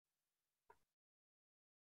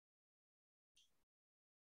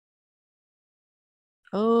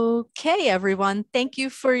Okay, everyone, thank you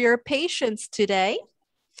for your patience today.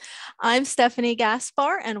 I'm Stephanie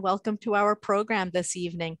Gaspar, and welcome to our program this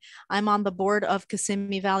evening. I'm on the board of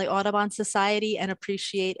Kissimmee Valley Audubon Society and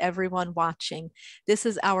appreciate everyone watching. This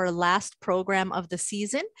is our last program of the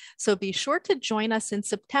season, so be sure to join us in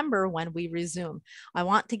September when we resume. I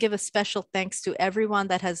want to give a special thanks to everyone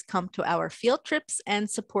that has come to our field trips and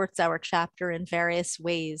supports our chapter in various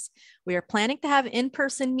ways. We are planning to have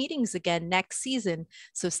in-person meetings again next season,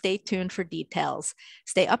 so stay tuned for details.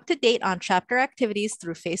 Stay up to date on chapter activities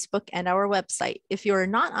through Facebook and our website. If you are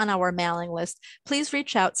not on our mailing list, please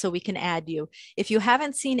reach out so we can add you. If you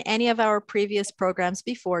haven't seen any of our previous programs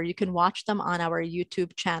before, you can watch them on our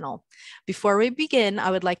YouTube channel. Before we begin, I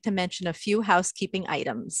would like to mention a few housekeeping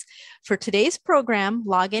items. For today's program,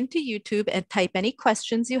 log into YouTube and type any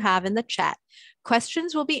questions you have in the chat.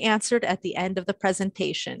 Questions will be answered at the end of the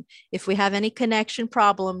presentation. If we have any connection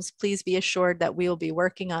problems, please be assured that we will be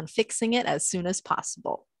working on fixing it as soon as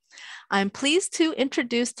possible. I'm pleased to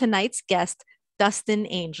introduce tonight's guest, Dustin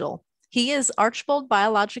Angell. He is Archbold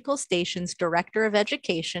Biological Station's Director of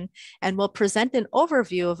Education and will present an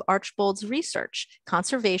overview of Archbold's research,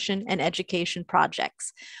 conservation, and education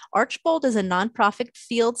projects. Archbold is a nonprofit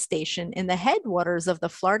field station in the headwaters of the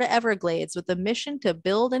Florida Everglades with a mission to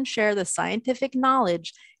build and share the scientific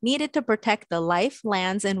knowledge needed to protect the life,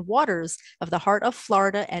 lands, and waters of the heart of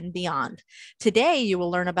Florida and beyond. Today, you will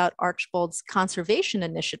learn about Archbold's conservation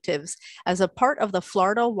initiatives as a part of the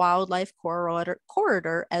Florida Wildlife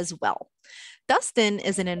Corridor as well. Dustin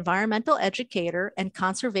is an environmental educator and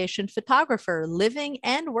conservation photographer living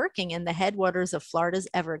and working in the headwaters of Florida's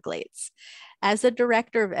Everglades. As the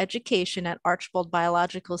director of education at Archbold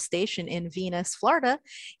Biological Station in Venus, Florida,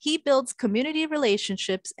 he builds community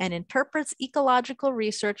relationships and interprets ecological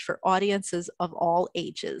research for audiences of all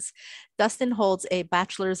ages. Dustin holds a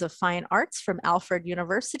Bachelors of Fine Arts from Alfred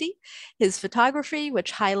University. His photography,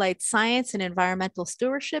 which highlights science and environmental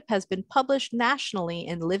stewardship, has been published nationally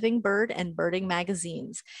in Living Bird and Birding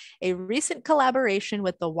magazines. A recent collaboration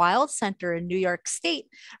with the Wild Center in New York State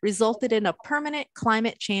resulted in a permanent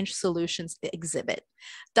climate change solutions exhibit.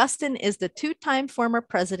 Dustin is the two-time former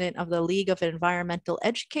president of the League of Environmental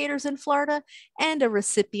Educators in Florida and a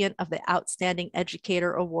recipient of the Outstanding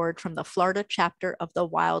Educator Award from the Florida chapter of the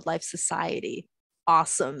Wildlife Society.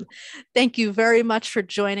 Awesome. Thank you very much for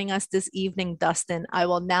joining us this evening, Dustin. I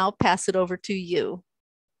will now pass it over to you.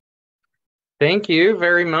 Thank you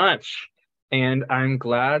very much. And I'm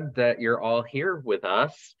glad that you're all here with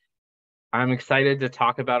us. I'm excited to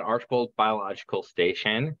talk about Archbold Biological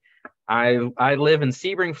Station. I live in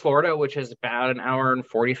Sebring, Florida, which is about an hour and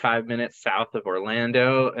 45 minutes south of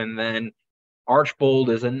Orlando. And then Archbold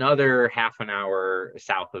is another half an hour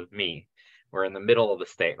south of me. We're in the middle of the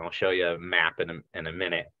state, and I'll show you a map in a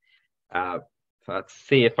minute. So let's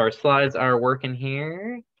see if our slides are working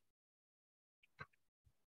here.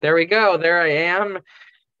 There we go. There I am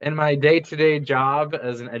in my day-to-day job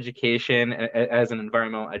as an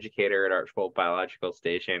environmental educator at Archbold Biological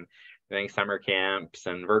Station, doing summer camps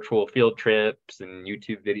and virtual field trips and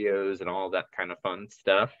YouTube videos and all that kind of fun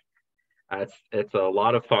stuff. It's a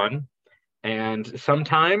lot of fun. And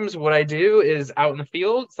sometimes what I do is out in the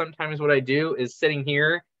field. Sometimes what I do is sitting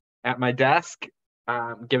here at my desk,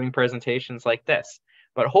 giving presentations like this.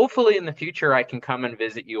 But hopefully in the future, I can come and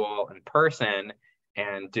visit you all in person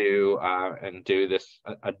and do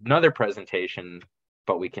another presentation,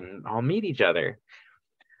 but we can all meet each other.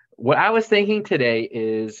 What I was thinking today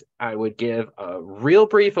is I would give a real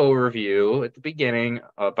brief overview at the beginning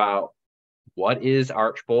about what is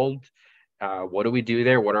Archbold, what do we do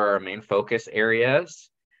there, what are our main focus areas,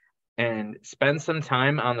 and spend some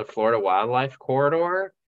time on the Florida Wildlife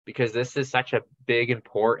Corridor, because this is such a big,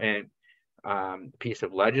 important piece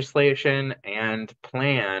of legislation and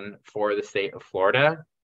plan for the state of Florida,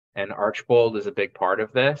 and Archbold is a big part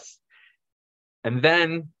of this. And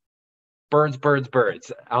then birds.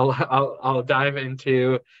 I'll dive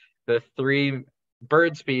into the three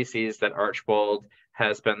bird species that Archbold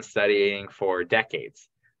has been studying for decades: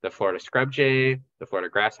 the Florida scrub jay, the Florida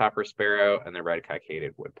grasshopper sparrow, and the red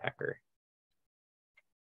cockaded woodpecker.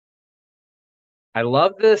 I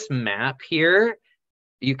love this map here.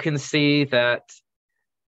 You can see that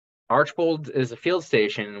Archbold is a field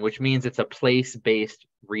station, which means it's a place-based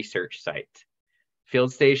research site.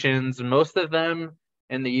 Field stations, most of them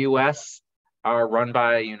in the US are run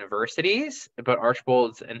by universities, but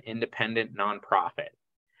Archbold's an independent nonprofit.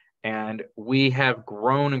 And we have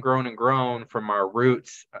grown and grown and grown from our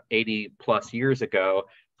roots 80 plus years ago,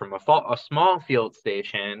 from a small field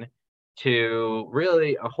station to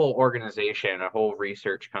really a whole organization, a whole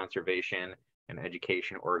research, conservation, an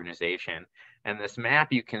education organization. And this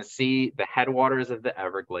map, you can see the headwaters of the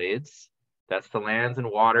Everglades. That's the lands and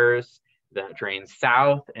waters that drain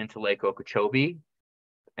south into Lake Okeechobee.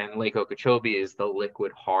 And Lake Okeechobee is the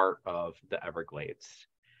liquid heart of the Everglades.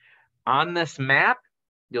 On this map,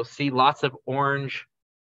 you'll see lots of orange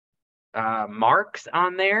marks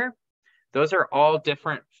on there. Those are all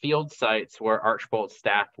different field sites where Archbold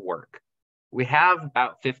staff work. We have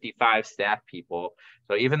about 55 staff people.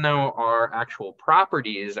 So even though our actual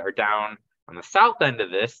properties are down on the south end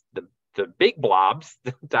of this, the big blobs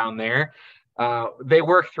down there, they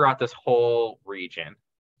work throughout this whole region.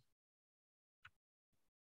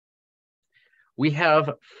 We have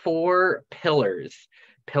 4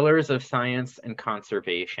 pillars of science and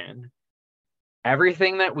conservation.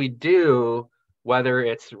 Everything that we do, whether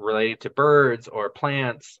it's related to birds or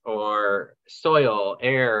plants or soil,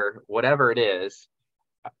 air, whatever it is,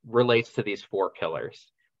 relates to these 4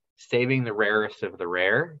 pillars. Saving the rarest of the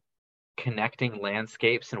rare, connecting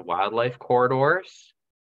landscapes and wildlife corridors,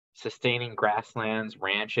 sustaining grasslands,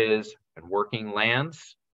 ranches, and working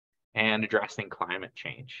lands, and addressing climate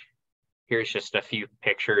change. Here's just a few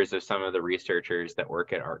pictures of some of the researchers that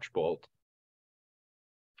work at Archbold.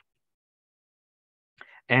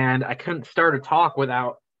 And I couldn't start a talk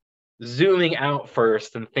without zooming out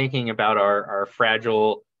first and thinking about our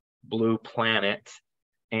fragile blue planet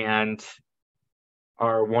and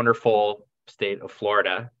our wonderful state of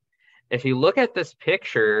Florida. If you look at this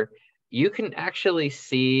picture, you can actually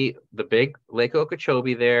see the big Lake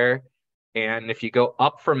Okeechobee there. And if you go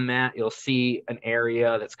up from that, you'll see an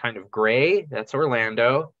area that's kind of gray. That's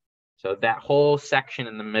Orlando. So that whole section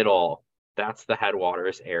in the middle, that's the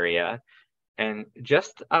headwaters area. And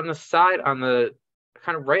just on the side, on the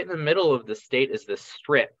kind of right in the middle of the state is this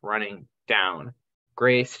strip running down,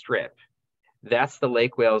 gray strip. That's the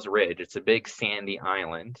Lake Wales Ridge. It's a big sandy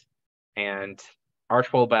island. And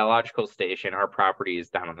Archbold Biological Station, our property, is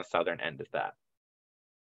down on the southern end of that.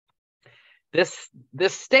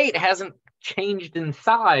 This state hasn't changed in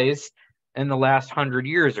size in the last 100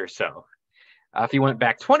 years or so. If you went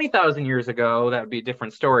back 20,000 years ago, that would be a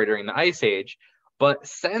different story during the Ice Age. But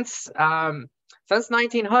since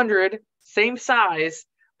 1900, same size,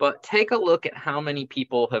 but take a look at how many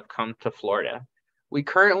people have come to Florida. We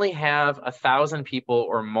currently have 1,000 people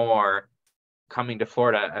or more coming to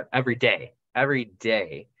Florida every day.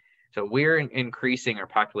 So we're increasing our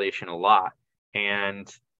population a lot.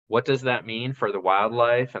 And what does that mean for the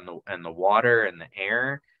wildlife and the water and the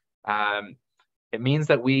air? It means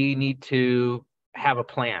that we need to have a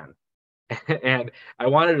plan. And I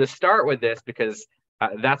wanted to start with this because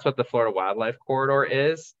that's what the Florida Wildlife Corridor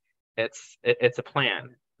is. It's a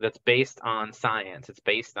plan that's based on science. It's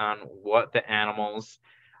based on what the animals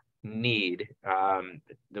need.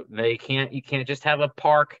 You can't just have a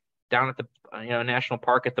park down at the national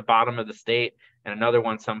park at the bottom of the state and another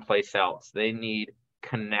one someplace else. They need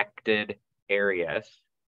connected areas.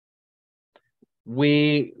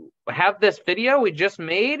 We have this video we just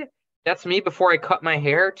made. That's me before I cut my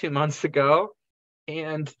hair 2 months ago.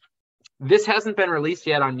 And this hasn't been released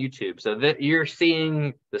yet on YouTube. So that you're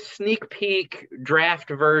seeing the sneak peek draft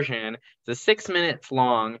version. It's 6 minutes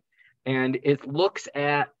long, and it looks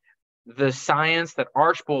at the science that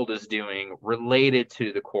Archbold is doing related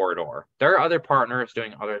to the corridor. There are other partners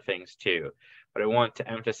doing other things too, but I want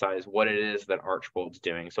to emphasize what it is that Archbold's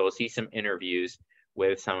doing. So we'll see some interviews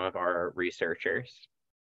with some of our researchers.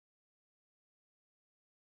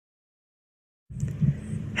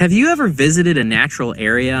 Have you ever visited a natural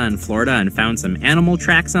area in Florida and found some animal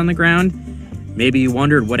tracks on the ground? Maybe you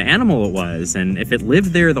wondered what animal it was and if it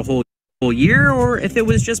lived there the whole year or if it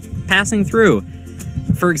was just passing through.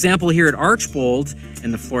 For example, here at Archbold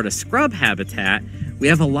in the Florida scrub habitat, we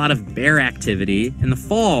have a lot of bear activity in the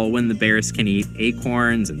fall when the bears can eat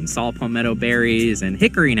acorns and saw palmetto berries and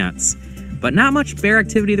hickory nuts, but not much bear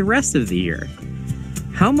activity the rest of the year.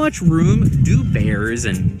 How much room do bears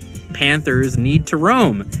and panthers need to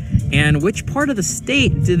roam? And which part of the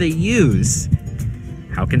state do they use?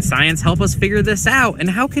 How can science help us figure this out? And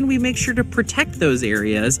how can we make sure to protect those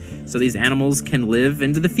areas so these animals can live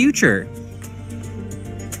into the future?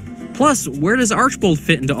 Plus, where does Archbold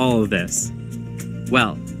fit into all of this?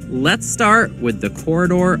 Well, let's start with the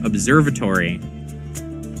Corridor Observatory.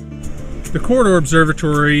 The Corridor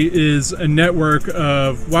Observatory is a network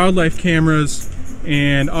of wildlife cameras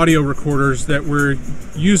and audio recorders that we're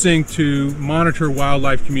using to monitor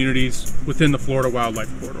wildlife communities within the Florida Wildlife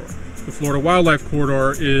Corridor. The Florida Wildlife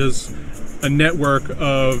Corridor is a network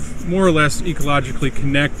of more or less ecologically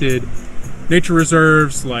connected nature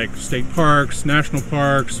reserves like state parks, national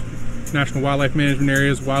wildlife management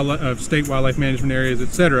areas, state wildlife management areas,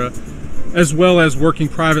 etc., as well as working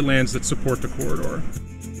private lands that support the corridor.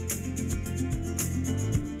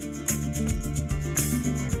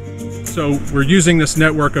 So we're using this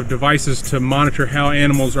network of devices to monitor how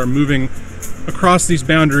animals are moving across these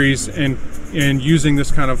boundaries and using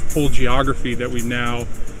this kind of whole geography that we've now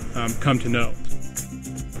come to know.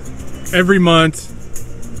 Every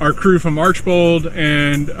month, our crew from Archbold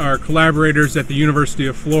and our collaborators at the University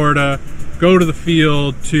of Florida go to the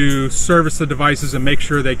field to service the devices and make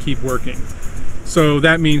sure they keep working. So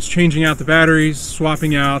that means changing out the batteries,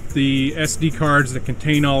 swapping out the SD cards that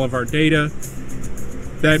contain all of our data.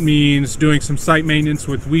 That means doing some site maintenance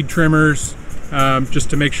with weed trimmers, just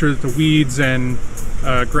to make sure that the weeds and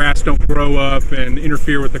grass don't grow up and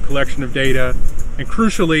interfere with the collection of data. And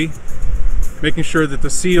crucially, making sure that the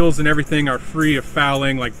seals and everything are free of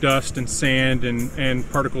fouling like dust and sand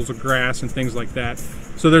and particles of grass and things like that.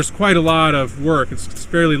 So there's quite a lot of work. It's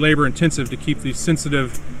fairly labor intensive to keep these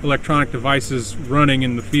sensitive electronic devices running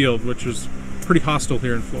in the field, which is pretty hostile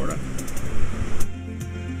here in Florida.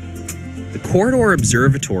 The Corridor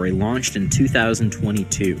Observatory launched in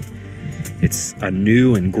 2022. It's a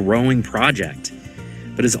new and growing project,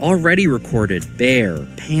 but has already recorded bear,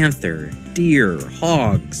 panther, deer,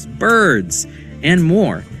 hogs, birds, and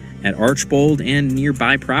more at Archbold and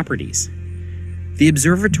nearby properties. The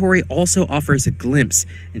observatory also offers a glimpse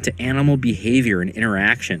into animal behavior and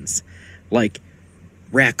interactions, like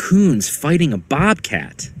raccoons fighting a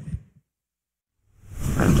bobcat.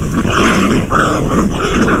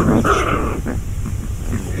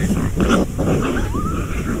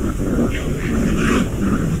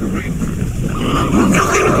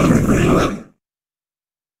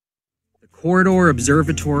 The Corridor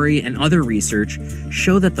Observatory and other research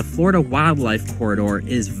show that the Florida Wildlife Corridor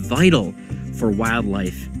is vital for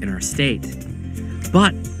wildlife in our state.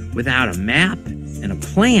 But without a map and a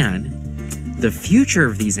plan, the future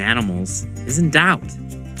of these animals is in doubt.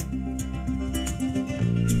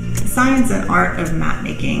 The science and art of map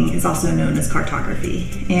making is also known as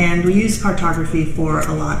cartography, and we use cartography for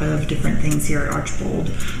a lot of different things here at Archbold.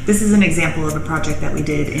 This is an example of a project that we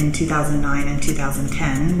did in 2009 and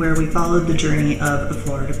 2010 where we followed the journey of a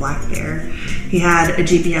Florida black bear. He had a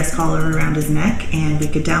GPS collar around his neck, and we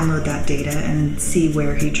could download that data and see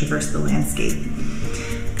where he traversed the landscape.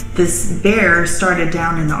 This bear started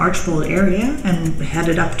down in the Archbold area and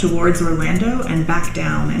headed up towards Orlando and back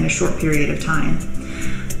down in a short period of time.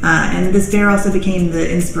 And this bear also became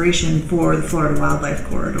the inspiration for the Florida Wildlife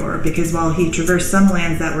Corridor, because while he traversed some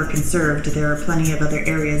lands that were conserved, there are plenty of other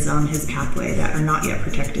areas on his pathway that are not yet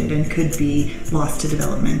protected and could be lost to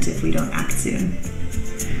development if we don't act soon.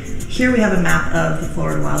 Here we have a map of the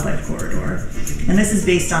Florida Wildlife Corridor, and this is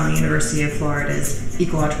based on the University of Florida's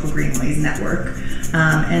Ecological Greenways network.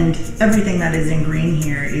 And everything that is in green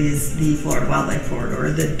here is the Florida Wildlife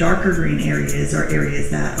Corridor. The darker green areas are areas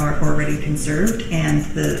that are already conserved, and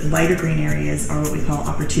the lighter green areas are what we call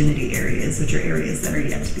opportunity areas, which are areas that are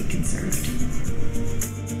yet to be conserved.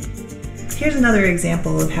 Here's another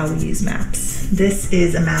example of how we use maps. This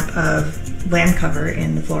is a map of land cover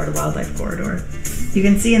in the Florida Wildlife Corridor. You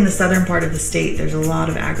can see in the southern part of the state there's a lot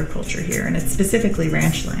of agriculture here, and it's specifically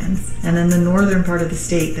ranch lands. And in the northern part of the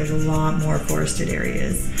state there's a lot more forested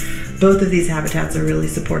areas. Both of these habitats are really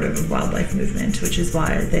supportive of wildlife movement, which is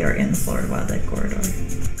why they are in the Florida Wildlife Corridor.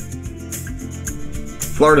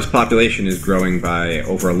 Florida's population is growing by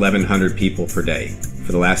over 1,100 people per day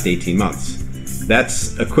for the last 18 months.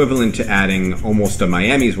 That's equivalent to adding almost a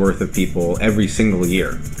Miami's worth of people every single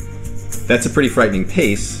year. That's a pretty frightening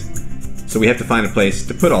pace, so we have to find a place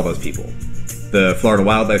to put all those people. The Florida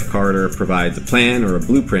Wildlife Corridor provides a plan or a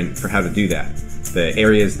blueprint for how to do that. The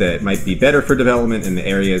areas that might be better for development and the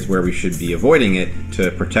areas where we should be avoiding it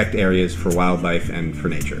to protect areas for wildlife and for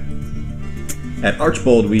nature. At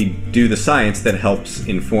Archbold, we do the science that helps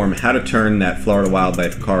inform how to turn that Florida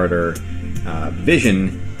Wildlife Corridor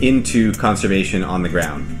vision into conservation on the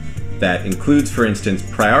ground. That includes, for instance,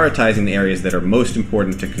 prioritizing the areas that are most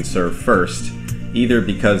important to conserve first, either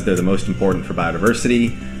because they're the most important for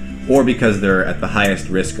biodiversity, or because they're at the highest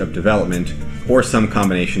risk of development, or some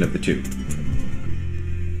combination of the two.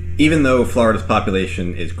 Even though Florida's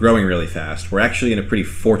population is growing really fast, we're actually in a pretty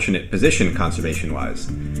fortunate position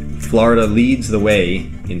conservation-wise. Florida leads the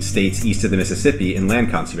way in states east of the Mississippi in land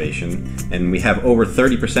conservation, and we have over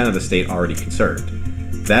 30% of the state already conserved.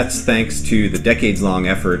 That's thanks to the decades-long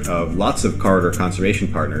effort of lots of corridor conservation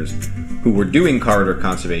partners who were doing corridor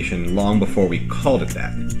conservation long before we called it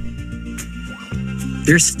that.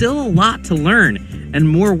 There's still a lot to learn and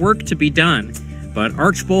more work to be done, but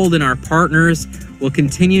Archbold and our partners will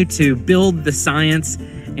continue to build the science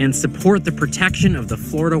and support the protection of the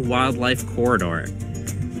Florida Wildlife Corridor.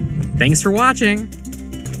 Thanks for watching.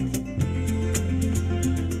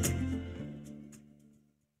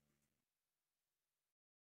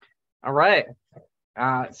 All right.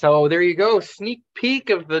 So there you go, sneak peek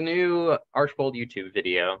of the new Archbold YouTube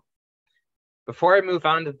video. Before I move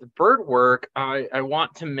on to the bird work, I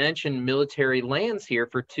want to mention military lands here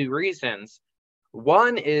for two reasons.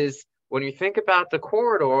 One is when you think about the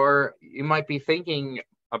corridor, you might be thinking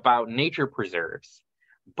about nature preserves.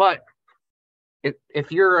 But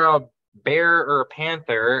if you're a bear or a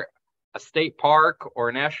panther, a state park or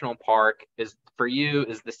a national park is for you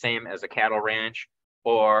is the same as a cattle ranch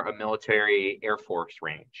or a military Air Force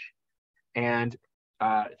range. And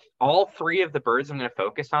all three of the birds I'm going to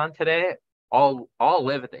focus on today all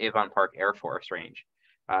live at the Avon Park Air Force Range.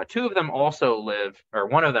 Two of them also live, or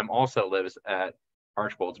one of them also lives at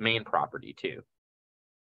Archbold's main property too.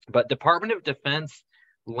 But Department of Defense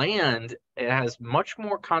land, it has much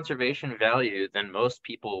more conservation value than most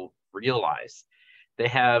people realize. They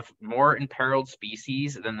have more imperiled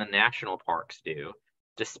species than the national parks do,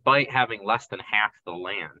 despite having less than half the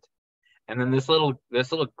land. And then this little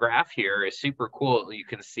graph here is super cool. You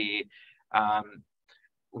can see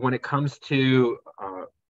when it comes to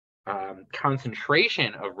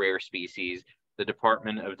concentration of rare species, the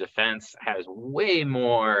Department of Defense has way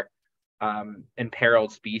more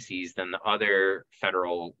imperiled species than the other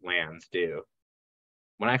federal lands do.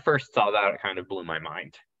 When I first saw that, it kind of blew my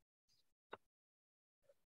mind.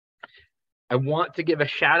 I want to give a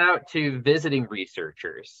shout out to visiting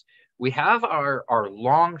researchers. We have our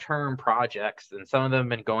long-term projects, and some of them have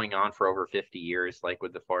been going on for over 50 years, like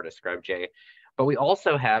with the Florida scrub jay. But we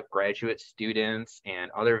also have graduate students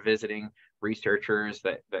and other visiting researchers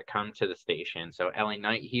that come to the station. So Ellie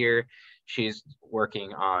Knight here, she's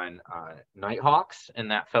working on nighthawks in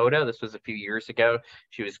that photo. This was a few years ago.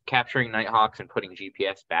 She was capturing nighthawks and putting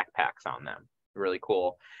GPS backpacks on them. Really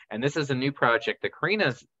cool. And this is a new project that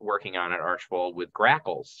Karina's working on at Archbold with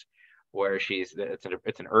grackles, where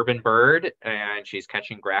it's an urban bird, and she's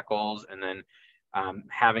catching grackles and then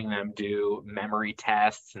having them do memory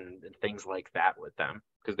tests and things like that with them,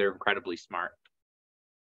 because they're incredibly smart.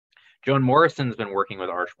 Joan Morrison's been working with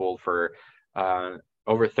Archbold for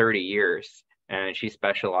over 30 years, and she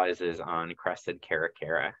specializes on crested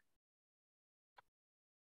caracara.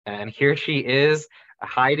 And here she is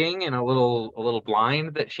hiding in a little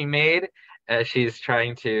blind that she made as she's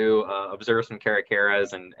trying to observe some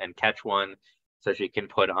caracaras and catch one so she can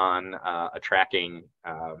put on a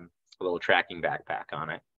little tracking backpack on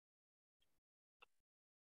it.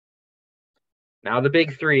 Now the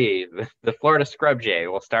big three, the Florida scrub jay.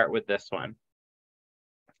 We'll start with this one.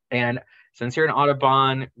 And since you're an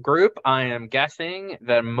Audubon group, I am guessing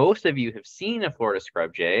that most of you have seen a Florida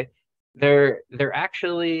scrub jay. They're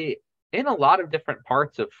actually in a lot of different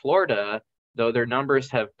parts of Florida, though their numbers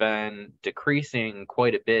have been decreasing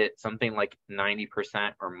quite a bit, something like 90%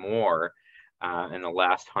 or more in the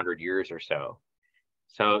last 100 years or so.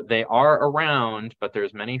 So they are around, but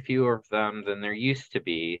there's many fewer of them than there used to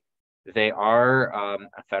be. They are a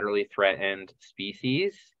federally threatened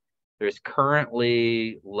species. There's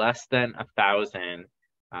currently less than 1,000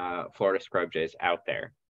 Florida scrub jays out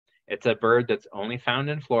there. It's a bird that's only found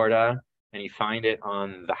in Florida, and you find it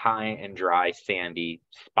on the high and dry sandy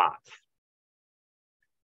spots.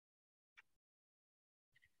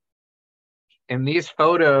 In these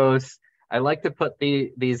photos, I like to put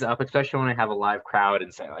these up, especially when I have a live crowd,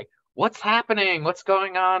 and say, like, what's happening? What's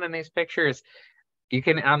going on in these pictures? You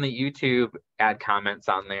can, on the YouTube, add comments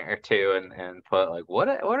on there too, and put, like, what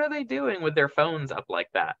are they doing with their phones up like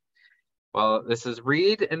that? Well, this is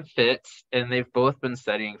Reed and Fitz, and they've both been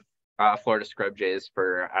studying Florida scrub jays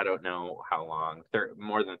for, I don't know how long,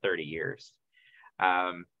 more than 30 years.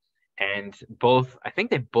 And I think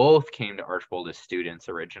they both came to Archbold as students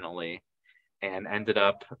originally, and ended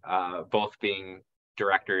up both being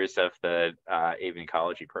directors of the avian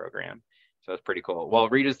ecology program. So it's pretty cool. Well,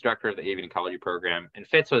 Reed is director of the avian ecology program, and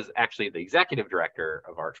Fitz was actually the executive director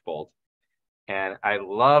of Archbold. And I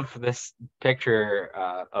love this picture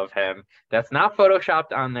of him. That's not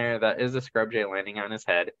photoshopped on there. That is a scrub jay landing on his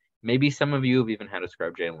head. Maybe some of you have even had a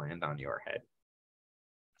scrub jay land on your head.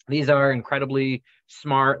 These are incredibly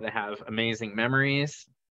smart. They have amazing memories.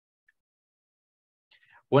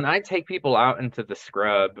 When I take people out into the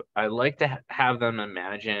scrub, I like to have them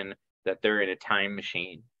imagine that they're in a time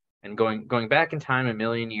machine. And going back in time 1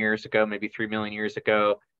 million years ago, maybe 3 million years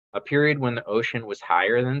ago, a period when the ocean was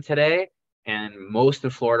higher than today, and most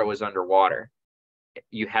of Florida was underwater.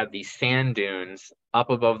 You have these sand dunes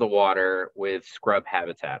up above the water with scrub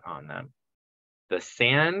habitat on them. The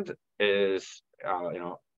sand is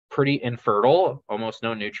pretty infertile, almost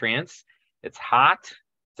no nutrients. It's hot.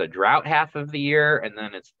 It's a drought half of the year, and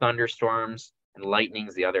then it's thunderstorms and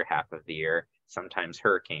lightnings the other half of the year, sometimes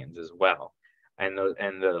hurricanes as well. And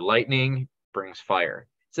the lightning brings fire.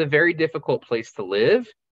 It's a very difficult place to live,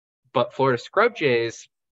 but Florida scrub jays,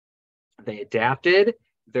 they adapted.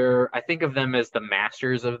 I think of them as the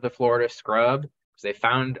masters of the Florida scrub,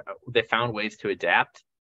 because they found ways to adapt,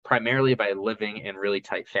 primarily by living in really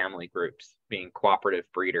tight family groups, being cooperative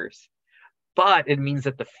breeders. But it means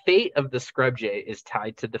that the fate of the scrub jay is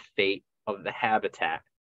tied to the fate of the habitat.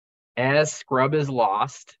 As scrub is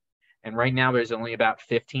lost, and right now there's only about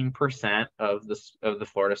 15% of the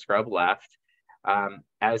Florida scrub left,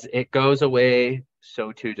 as it goes away,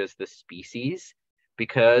 so too does the species,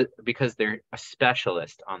 because they're a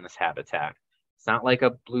specialist on this habitat. It's not like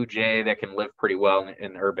a blue jay that can live pretty well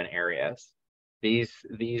in urban areas.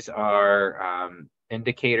 These are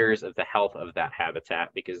indicators of the health of that habitat,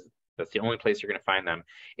 because that's the only place you're going to find them.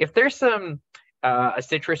 If there's a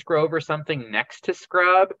citrus grove or something next to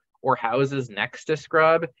scrub, or houses next to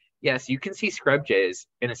scrub, yes, you can see scrub jays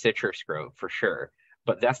in a citrus grove for sure,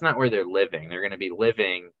 but that's not where they're living. They're going to be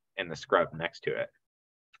living in the scrub next to it.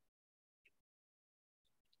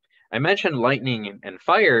 I mentioned lightning and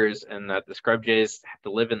fires, and that the scrub jays have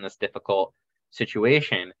to live in this difficult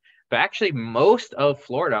situation, but actually most of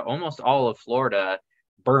Florida, almost all of Florida,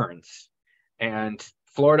 burns. And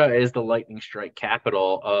Florida is the lightning strike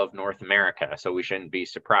capital of North America, so we shouldn't be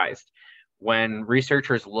surprised. When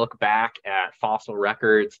researchers look back at fossil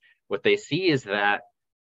records, what they see is that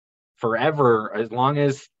forever, as long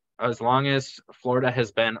as Florida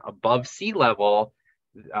has been above sea level,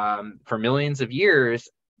 for millions of years,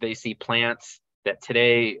 they see plants that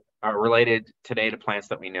today are related to plants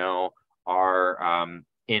that we know are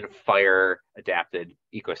in fire adapted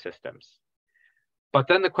ecosystems. But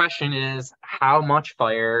then the question is, how much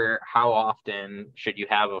fire, how often should you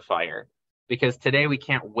have a fire? Because today we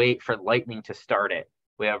can't wait for lightning to start it.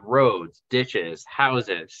 We have roads, ditches,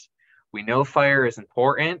 houses. We know fire is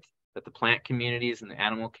important, that the plant communities and the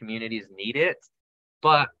animal communities need it,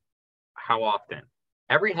 but how often?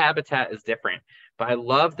 Every habitat is different, but I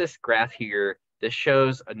love this graph here. This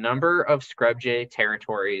shows a number of scrub jay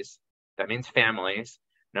territories, that means families,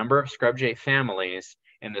 number of scrub jay families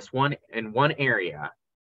in one area,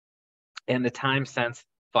 and the time since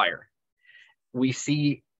fire. We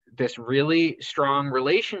see this really strong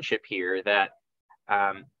relationship here that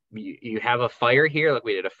you have a fire here, like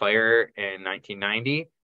we did a fire in 1990.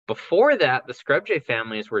 Before that, the scrub jay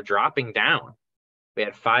families were dropping down. We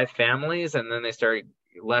had 5 families, and then they started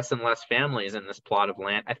less and less families in this plot of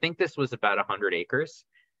land. I think this was about 100 acres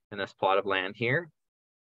in this plot of land here.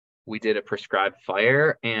 We did a prescribed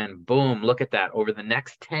fire, and boom, look at that. Over the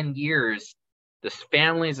next 10 years, the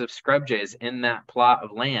families of scrub jays in that plot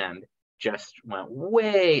of land just went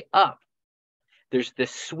way up. There's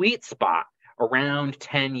this sweet spot around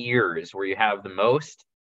 10 years where you have the most,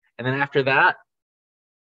 and then after that,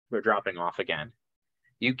 we're dropping off again.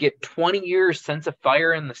 You get 20 years since a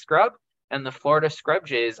fire in the scrub, and the Florida scrub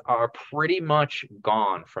jays are pretty much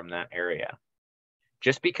gone from that area.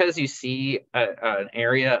 Just because you see an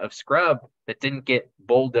area of scrub that didn't get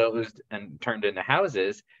bulldozed and turned into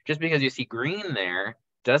houses, just because you see green there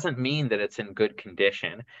doesn't mean that it's in good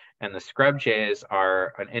condition. And the scrub jays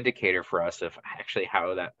are an indicator for us of actually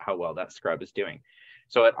how well that scrub is doing.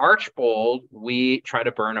 So at Archbold, we try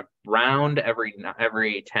to burn around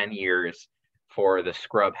every 10 years for the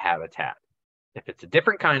scrub habitat. If it's a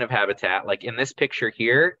different kind of habitat, like in this picture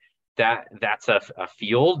here, that's a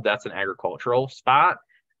field, that's an agricultural spot,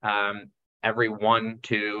 every 1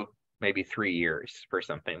 to maybe 3 years for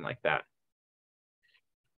something like that.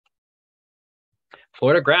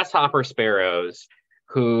 Florida grasshopper sparrows,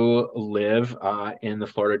 who live in the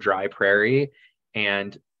Florida dry prairie,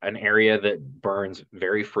 and an area that burns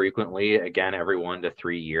very frequently, again, every 1 to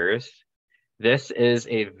 3 years. This is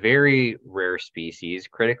a very rare species,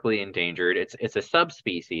 critically endangered. It's a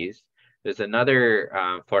subspecies. There's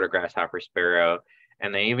another Florida grasshopper sparrow,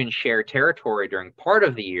 and they even share territory during part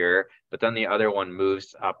of the year, but then the other one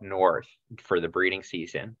moves up north for the breeding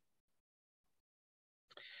season.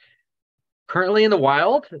 Currently in the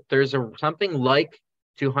wild, there's something like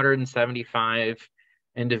 275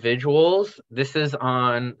 individuals. This is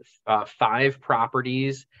on 5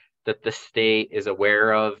 properties that the state is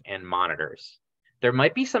aware of and monitors. There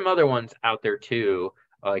might be some other ones out there too,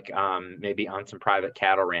 like maybe on some private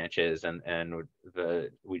cattle ranches, and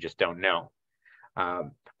we just don't know.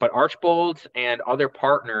 But Archbold and other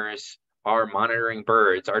partners are monitoring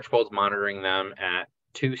birds. Archbold's monitoring them at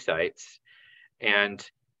 2 sites, and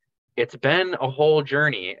it's been a whole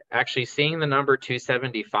journey. Actually, seeing the number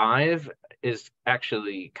 275 is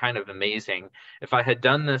actually kind of amazing. If I had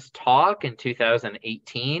done this talk in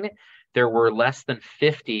 2018, there were less than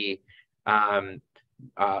 50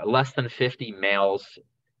 males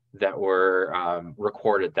that were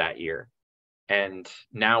recorded that year. And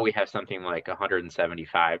now we have something like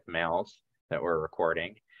 175 males that we're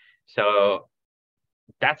recording. So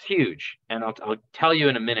that's huge. And I'll tell you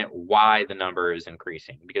in a minute why the number is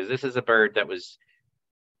increasing, because this is a bird that was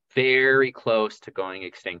very close to going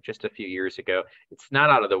extinct just a few years ago. It's not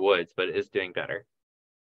out of the woods, but it is doing better.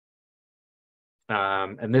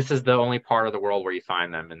 And this is the only part of the world where you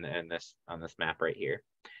find them on this map right here.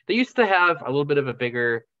 They used to have a little bit of a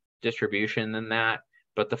bigger distribution than that,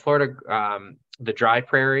 but the Florida, the dry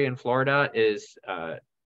prairie in Florida is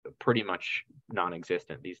pretty much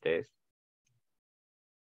non-existent these days.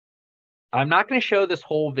 I'm not going to show this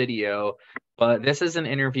whole video, but this is an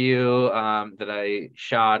interview that I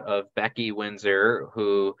shot of Becky Windsor,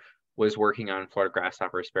 who was working on Florida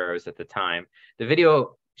grasshopper sparrows at the time. The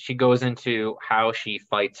video, she goes into how she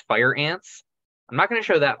fights fire ants. I'm not going to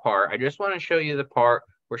show that part. I just want to show you the part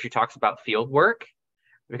where she talks about field work,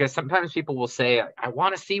 because sometimes people will say, I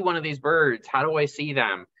want to see one of these birds. How do I see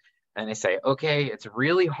them? And they say, okay, it's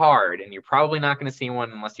really hard, and you're probably not going to see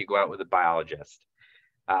one unless you go out with a biologist.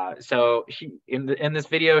 So she, in this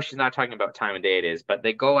video, she's not talking about time of day it is, but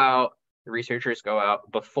they go out, the researchers go out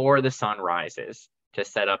before the sun rises to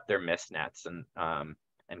set up their mist nets and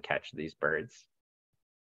catch these birds.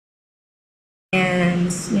 And,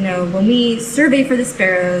 you know, when we survey for the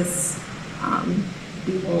sparrows,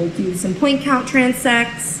 we will do some point count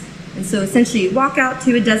transects. And so essentially you walk out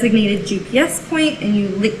to a designated GPS point and you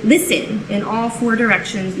listen in all 4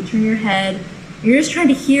 directions. You turn your head. You're just trying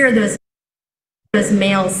to hear those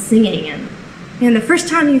males singing. And the first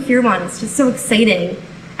time you hear one, it's just so exciting.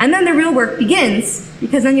 And then the real work begins,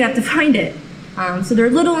 because then you have to find it. So they're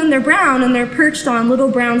little and they're brown, and they're perched on little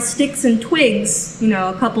brown sticks and twigs, you know,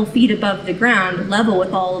 a couple feet above the ground, level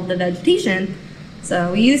with all of the vegetation.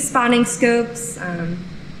 So we use spotting scopes, and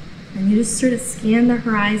you just sort of scan the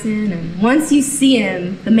horizon, and once you see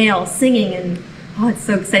him, the male singing, and oh, it's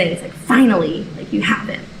so exciting. It's like, finally, like, you have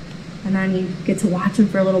it. And then you get to watch him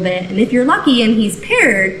for a little bit. And if you're lucky and he's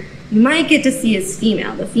paired, you might get to see his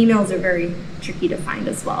female. The females are very tricky to find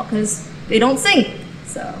as well, because they don't sing.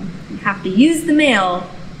 So you have to use the male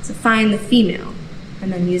to find the female,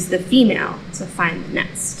 and then use the female to find the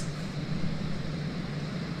nest.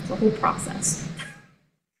 It's a whole process.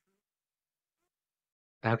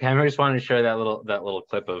 Okay, I just wanted to show that little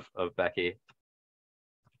clip of Becky.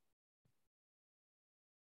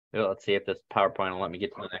 Let's see if this PowerPoint will let me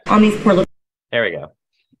get to the next. On these poor little. There we go.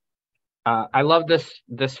 I love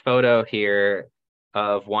this photo here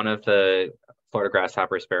of one of the Florida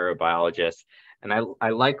grasshopper sparrow biologists, and I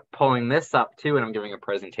like pulling this up too. And I'm giving a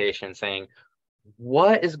presentation saying,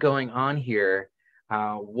 what is going on here?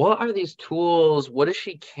 What are these tools? What is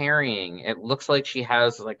she carrying? It looks like she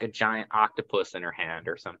has like a giant octopus in her hand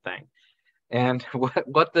or something. And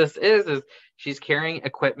what this is she's carrying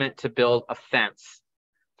equipment to build a fence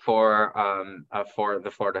for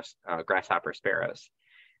the Florida grasshopper sparrows.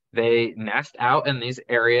 They nest out in these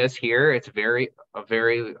areas here. It's very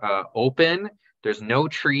open. There's no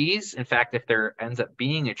trees. In fact, if there ends up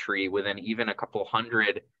being a tree within even a couple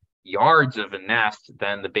hundred yards of a nest,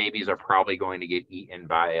 then the babies are probably going to get eaten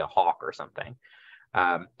by a hawk or something.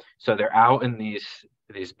 So they're out in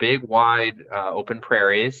these big, wide, open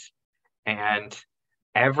prairies, and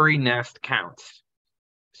every nest counts.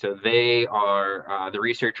 So they are, the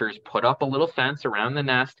researchers put up a little fence around the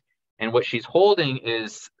nest, and what she's holding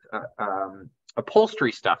is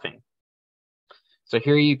upholstery stuffing. So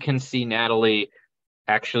here you can see Natalie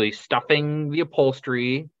actually stuffing the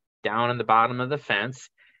upholstery down in the bottom of the fence.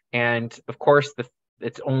 And of course,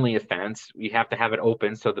 it's only a fence. You have to have it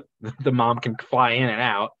open so the mom can fly in and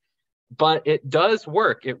out. But it does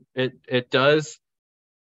work. It does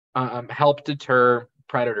help deter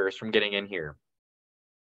predators from getting in here.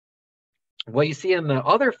 What you see in the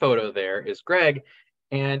other photo there is Greg,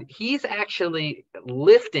 and he's actually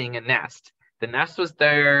lifting a nest. The nest was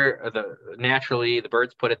there, naturally, the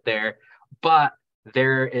birds put it there, but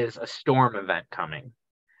there is a storm event coming.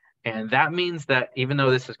 And that means that even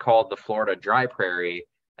though this is called the Florida dry prairie,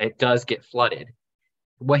 it does get flooded.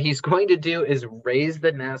 What he's going to do is raise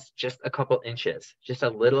the nest just a couple inches, just a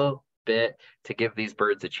little bit, to give these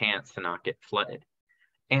birds a chance to not get flooded.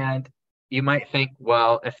 And you might think,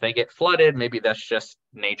 well, if they get flooded, maybe that's just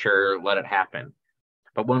nature, let it happen.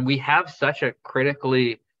 But when we have such a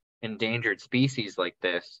critically endangered species like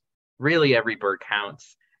this, really every bird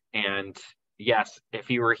counts. And yes, if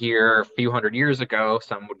you were here a few hundred years ago,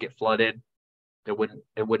 some would get flooded. It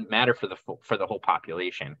wouldn't matter for the whole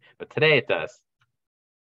population, but today it does.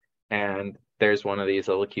 And there's one of these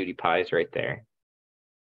little cutie pies right there.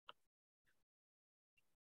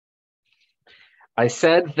 I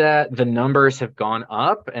said that the numbers have gone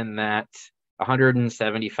up and that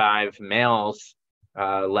 175 males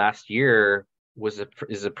last year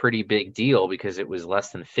is a pretty big deal because it was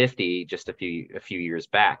less than 50 just a few years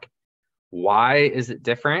back. Why is it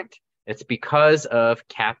different? It's because of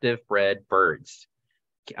captive bred birds.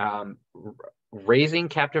 Raising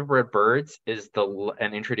captive bred birds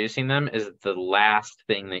and introducing them is the last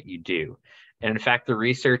thing that you do. And in fact, the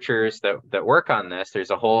researchers that work on this,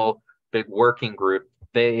 there's a whole big working group.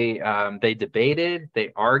 They debated,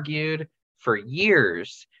 they argued for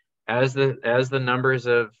years as the numbers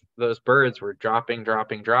of those birds were dropping,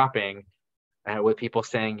 with people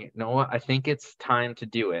saying, you know what, I think it's time to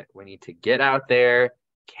do it. We need to get out there,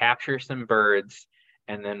 capture some birds,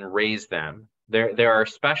 and then raise them. There are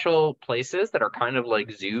special places that are kind of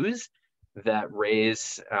like zoos that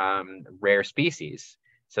raise rare species.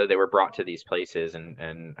 So they were brought to these places,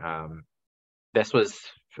 and this was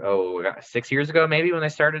 6 years ago maybe when they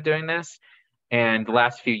started doing this. And the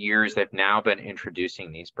last few years, they've now been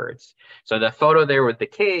introducing these birds. So the photo there with the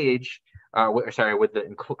cage, with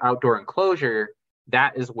the outdoor enclosure,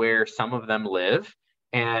 that is where some of them live,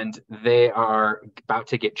 and they are about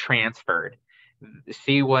to get transferred.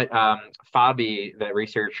 See what Fabi, the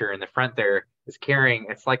researcher in the front there, is carrying.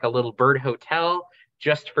 It's like a little bird hotel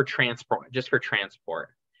just for transport.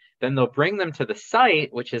 Then they'll bring them to the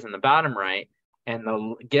site, which is in the bottom right, and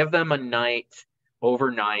they'll give them a night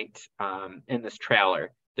overnight in this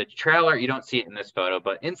trailer. The trailer, you don't see it in this photo,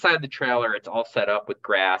 but inside the trailer, it's all set up with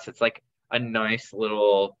grass. It's like a nice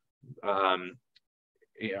little,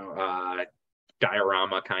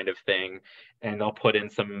 diorama kind of thing. And they'll put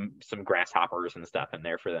in some grasshoppers and stuff in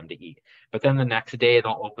there for them to eat. But then the next day,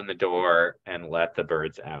 they'll open the door and let the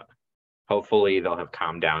birds out. Hopefully, they'll have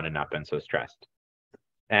calmed down and not been so stressed.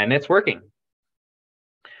 And it's working.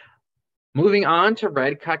 Moving on to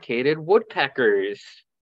red-cockaded woodpeckers.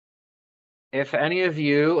 If any of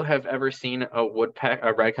you have ever seen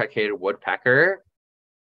a red-cockaded woodpecker,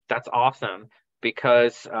 that's awesome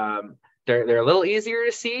because they're a little easier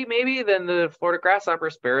to see maybe than the Florida grasshopper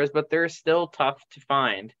sparrows, but they're still tough to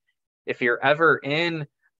find. If you're ever in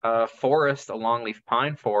a forest, a longleaf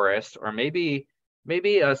pine forest, or maybe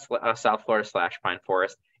a South Florida / pine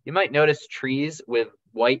forest, you might notice trees with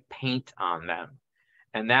white paint on them.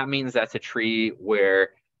 And that means that's a tree where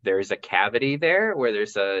there's a cavity there, where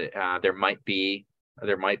there might be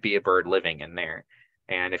a bird living in there.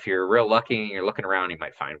 And if you're real lucky and you're looking around, you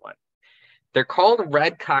might find one. They're called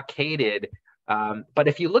red-cockaded, but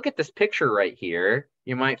if you look at this picture right here,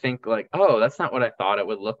 you might think like, oh, that's not what I thought it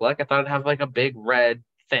would look like. I thought it'd have like a big red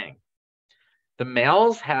thing. The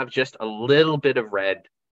males have just a little bit of red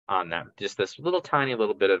on them, just this little tiny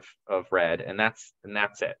little bit of red, and that's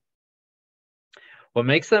it. What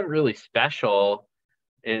makes them really special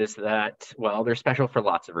is that, well, they're special for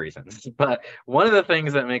lots of reasons, but one of the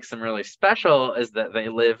things that makes them really special is that they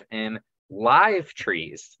live in live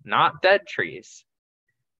trees, not dead trees.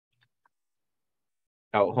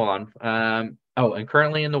 Oh, hold on. And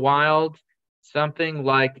currently in the wild, something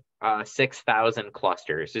like 6,000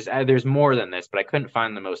 clusters. There's more than this, but I couldn't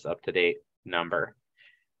find the most up-to-date number.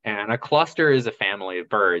 And a cluster is a family of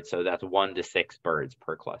birds, so that's 1 to 6 birds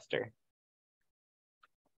per cluster.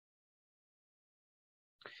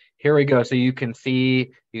 Here we go. So you can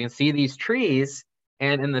see these trees,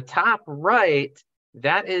 and in the top right,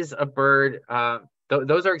 that is a bird.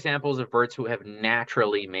 Those are examples of birds who have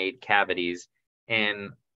naturally made cavities,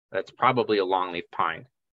 and that's probably a longleaf pine.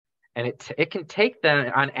 And it can take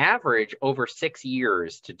them on average over 6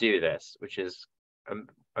 years to do this, which is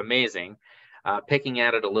amazing. Picking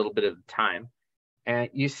at it a little bit of the time,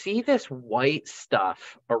 and you see this white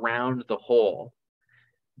stuff around the hole.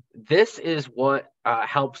 This is what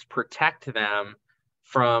helps protect them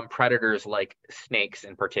from predators like snakes,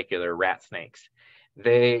 in particular rat snakes.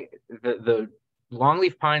 The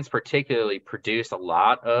longleaf pines particularly produce a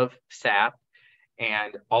lot of sap,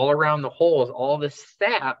 and all around the hole is all this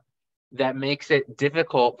sap that makes it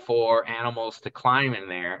difficult for animals to climb in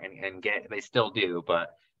there and get. They still do,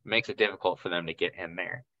 but it makes it difficult for them to get in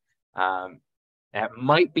there. That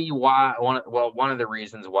might be why one of the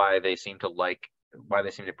reasons why they seem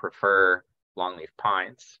to prefer longleaf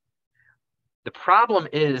pines. The problem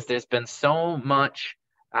is there's been so much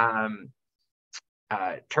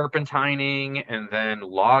turpentining and then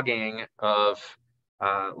logging of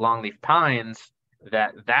longleaf pines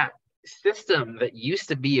that system that used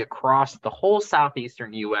to be across the whole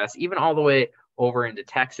southeastern U.S., even all the way over into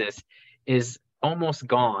Texas, is almost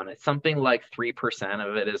gone. It's something like 3%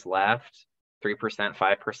 of it is left, 3%,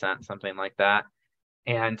 5%, something like that.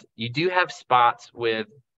 And you do have spots with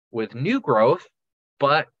new growth,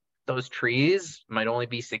 but those trees might only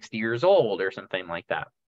be 60 years old or something like that.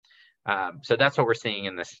 So that's what we're seeing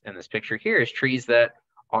in this picture here, is trees that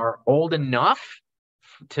are old enough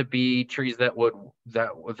to be trees that one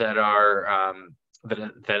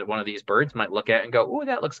of these birds might look at and go, "Oh,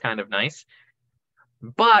 that looks kind of nice."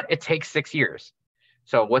 But it takes 6 years.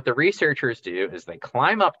 So what the researchers do is they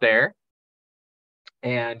climb up there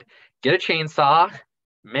and get a chainsaw,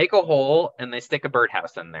 make a hole, and they stick a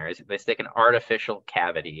birdhouse in there. They stick an artificial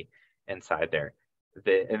cavity inside there.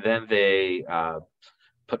 And then they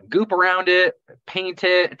put goop around it, paint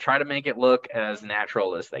it, try to make it look as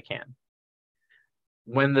natural as they can.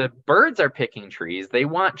 When the birds are picking trees, they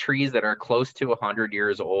want trees that are close to 100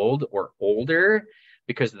 years old or older,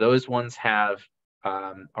 because those ones have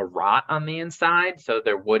a rot on the inside, so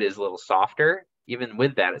their wood is a little softer. Even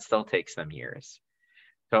with that, it still takes them years.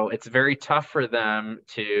 So it's very tough for them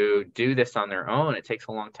to do this on their own. It takes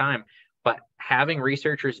a long time, but having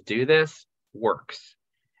researchers do this works.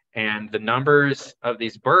 And the numbers of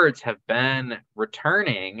these birds have been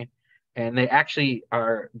returning, and they actually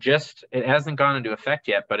are it hasn't gone into effect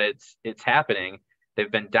yet, but it's happening.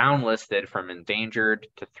 They've been downlisted from endangered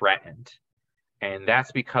to threatened. And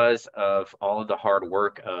that's because of all of the hard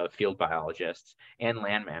work of field biologists and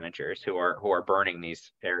land managers who are burning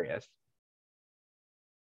these areas.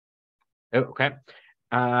 Oh, okay.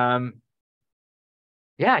 Yeah,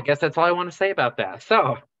 I guess that's all I want to say about that.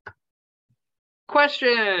 So,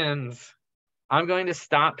 questions. I'm going to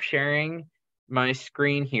stop sharing my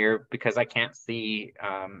screen here because I can't see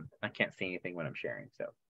anything when I'm sharing. So,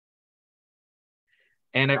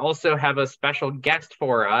 and I also have a special guest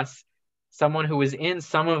for us. Someone who was in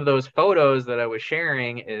some of those photos that I was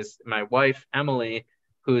sharing is my wife, Emily,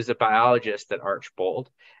 who's a biologist at Archbold.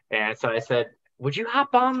 And so I said, would you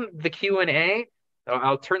hop on the Q&A?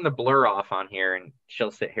 I'll turn the blur off on here and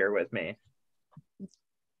she'll sit here with me.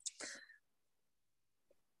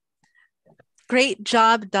 Great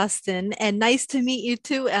job, Dustin. And nice to meet you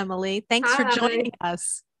too, Emily. Thanks for joining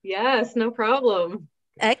us. Yes, no problem.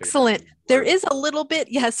 Excellent. There is a little bit,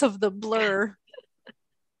 yes, of the blur.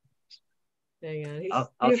 Hang on.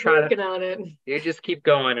 I'll he's try working on it. You just keep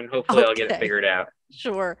going and hopefully I'll get it figured out.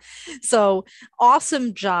 Sure. So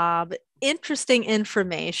awesome job. Interesting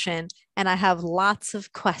information. And I have lots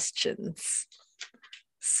of questions.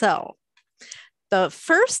 So the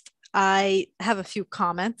first, I have a few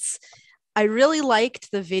comments. I really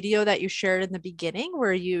liked the video that you shared in the beginning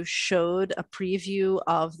where you showed a preview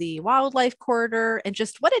of the wildlife corridor and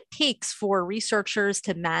just what it takes for researchers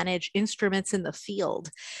to manage instruments in the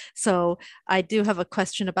field. So I do have a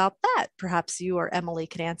question about that. Perhaps you or Emily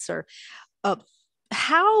can answer.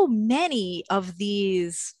 How many of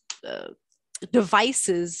these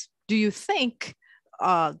devices do you think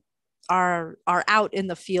are out in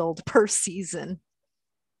the field per season?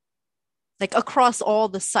 Like across all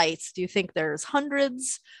the sites, do you think there's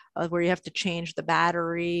hundreds where you have to change the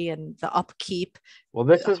battery and the upkeep? Well,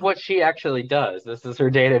 this is what she actually does. This is her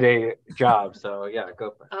day-to-day job. So yeah,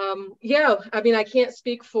 go for it. Yeah, I mean, I can't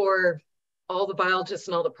speak for all the biologists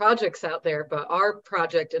and all the projects out there, but our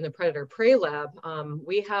project in the Predator Prey Lab,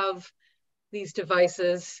 we have these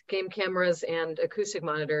devices, game cameras and acoustic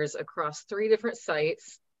monitors across 3 different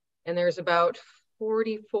sites. And there's about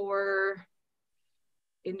 44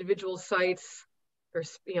 individual sites or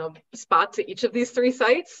spots at each of these 3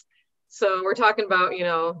 sites. So we're talking about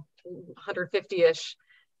 150-ish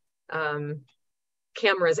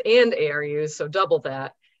cameras and ARUs, so double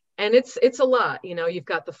that. And it's a lot. You've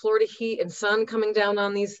got the Florida heat and sun coming down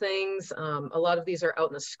on these things. A lot of these are out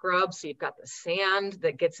in the scrub, so you've got the sand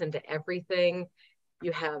that gets into everything.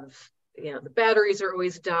 You have the batteries are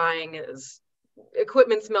always dying as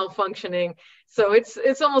equipment's malfunctioning. So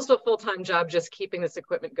it's almost a full-time job just keeping this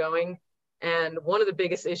equipment going. And one of the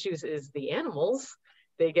biggest issues is the animals.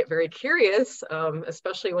 They get very curious,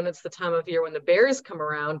 especially when it's the time of year when the bears come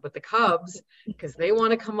around with the cubs, because they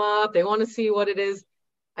want to come up, they want to see what it is.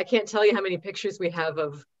 I can't tell you how many pictures we have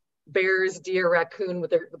of bears, deer, raccoon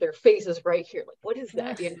with their faces right here. Like, what is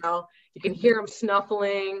that? You can hear them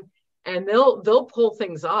snuffling. And they'll pull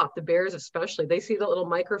things off. The bears especially, they see the little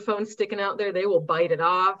microphone sticking out there, they will bite it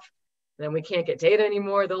off. Then we can't get data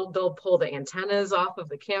anymore. They'll pull the antennas off of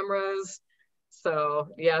the cameras. So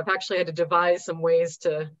yeah, I've actually had to devise some ways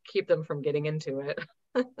to keep them from getting into it.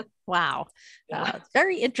 Wow. Yeah.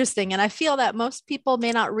 Very interesting. And I feel that most people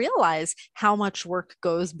may not realize how much work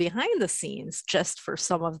goes behind the scenes just for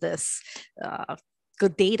some of this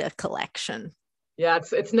good data collection. Yeah,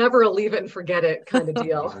 it's never a leave it and forget it kind of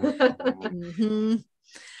deal. Mm-hmm.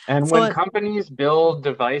 And So when companies build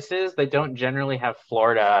devices, they don't generally have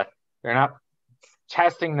Florida. They're not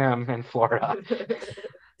testing them in Florida.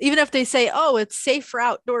 even if they say, oh, it's safe for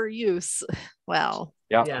outdoor use, well,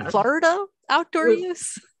 Yeah. Florida outdoor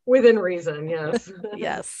use? Within reason, yes.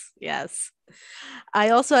 Yes. I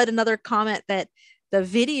also had another comment that the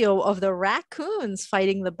video of the raccoons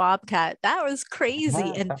fighting the bobcat, that was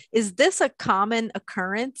crazy. And is this a common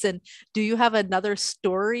occurrence? And do you have another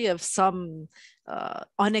story of some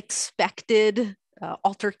unexpected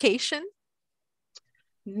altercation?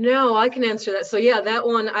 No, I can answer that. So yeah, that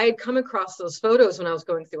one, I had come across those photos when I was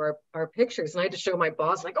going through our pictures, and I had to show my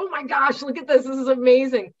boss, like, oh my gosh, look at this. This is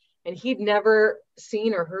amazing. And he'd never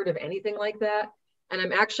seen or heard of anything like that. And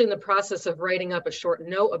I'm actually in the process of writing up a short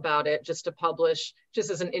note about it just to publish,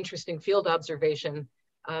 just as an interesting field observation,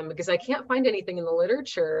 because I can't find anything in the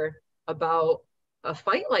literature about a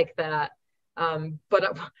fight like that.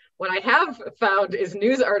 But what I have found is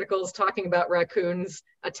news articles talking about raccoons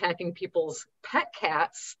attacking people's pet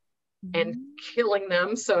cats and killing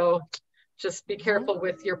them. So just be careful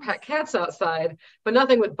with your pet cats outside, but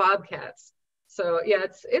nothing with bobcats. So yeah,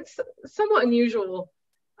 it's somewhat unusual.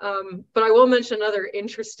 But I will mention another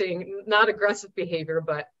interesting, not aggressive behavior,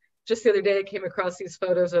 but just the other day I came across these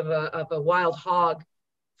photos of a wild hog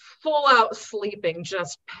full out sleeping,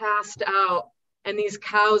 just passed out. And these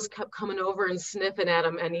cows kept coming over and sniffing at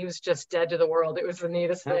him, and he was just dead to the world. It was the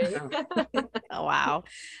neatest thing. Oh, wow.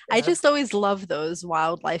 Yeah. I just always love those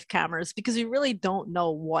wildlife cameras because you really don't know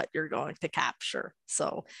what you're going to capture.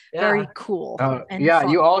 So very cool. And yeah, fun.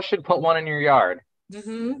 You all should put one in your yard.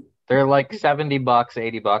 Mm-hmm. They're like $70,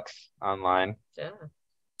 $80 online. Yeah.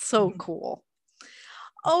 So cool.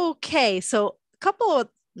 Okay, so a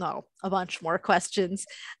bunch more questions.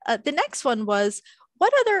 The next one was,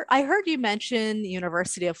 I heard you mention the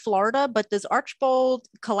University of Florida, but does Archbold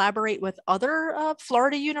collaborate with other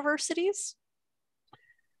Florida universities?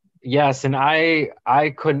 Yes, and I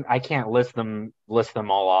can't list them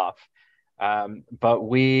all off. But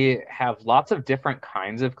we have lots of different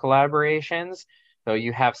kinds of collaborations. So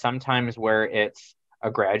you have sometimes where it's a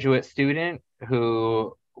graduate student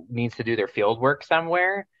who needs to do their field work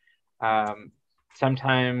somewhere.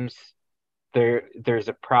 Sometimes there's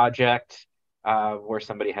a project where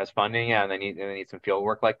somebody has funding and they need some field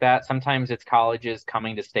work like that. Sometimes it's colleges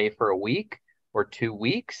coming to stay for a week or 2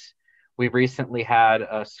 weeks. We've recently had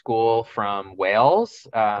a school from Wales,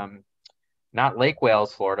 not Lake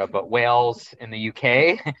Wales, Florida, but Wales in the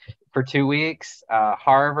UK for 2 weeks.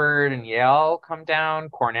 Harvard and Yale come down,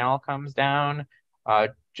 Cornell comes down,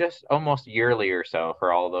 just almost yearly or so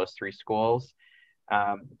for all of those 3 schools.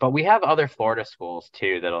 But we have other Florida schools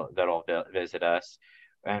too that'll visit us.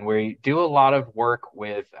 And we do a lot of work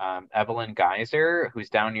with Evelyn Geyser,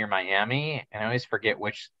 who's down near Miami. And I always forget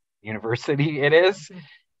which university it is.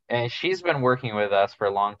 And she's been working with us for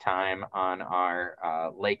a long time on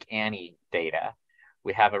our Lake Annie data.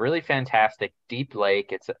 We have a really fantastic deep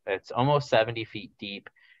lake. It's almost 70 feet deep.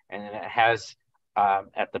 And it has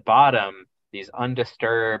at the bottom these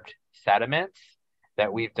undisturbed sediments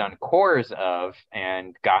that we've done cores of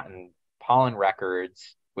and gotten pollen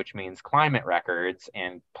records, which means climate records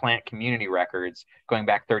and plant community records going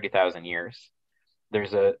back 30,000 years.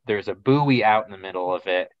 There's a buoy out in the middle of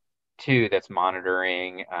it too that's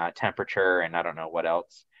monitoring temperature and I don't know what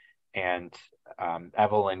else. And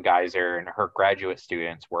Evelyn Geyser and her graduate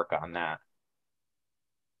students work on that.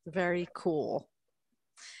 Very cool.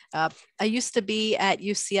 I used to be at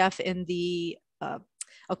UCF in the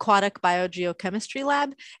aquatic biogeochemistry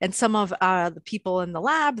lab, and some of the people in the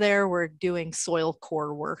lab there were doing soil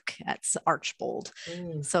core work at Archbold.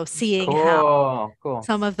 So seeing how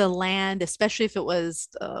some of the land, especially if it was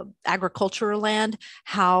agricultural land,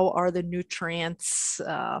 how are the nutrients,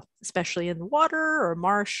 especially in water or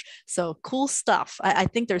marsh. So cool stuff. I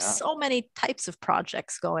think there's so many types of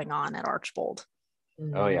projects going on at Archbold.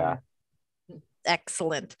 Oh yeah.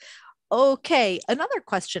 Excellent. Okay, another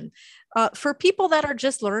question. For people that are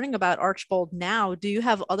just learning about Archbold now, do you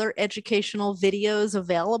have other educational videos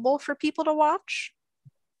available for people to watch?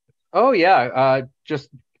 Oh yeah, just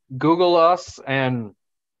Google us and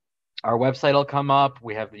our website will come up.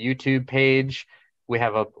 We have the YouTube page. We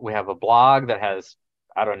have a blog that has,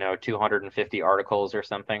 I don't know, 250 articles or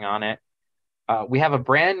something on it. We have a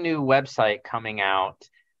brand new website coming out.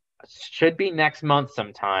 Should be next month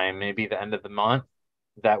sometime, maybe the end of the month,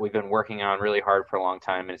 that we've been working on really hard for a long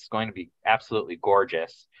time, and it's going to be absolutely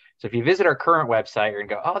gorgeous. So if you visit our current website, you're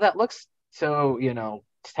gonna go, oh, that looks so,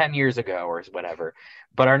 10 years ago or whatever.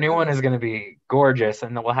 But our new one is going to be gorgeous,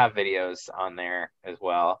 and then we'll have videos on there as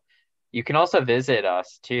well. You can also visit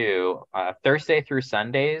us too. Thursday through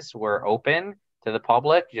Sundays, we're open to the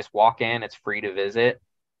public. You just walk in, it's free to visit.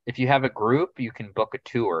 If you have a group, you can book a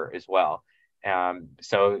tour as well.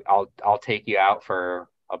 So I'll take you out for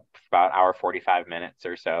about hour 45 minutes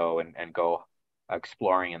or so and go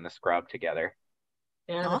exploring in the scrub together.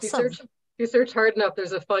 And awesome. If you search hard enough,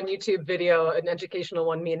 there's a fun YouTube video, an educational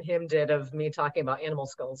one me and him did, of me talking about animal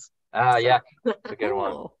skulls. Yeah, it's a good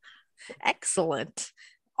one. Excellent.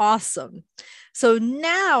 Awesome. So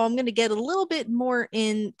now I'm going to get a little bit more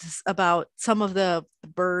in about some of the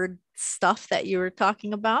bird stuff that you were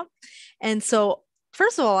talking about. And so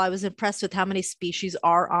first of all, I was impressed with how many species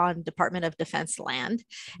are on Department of Defense land.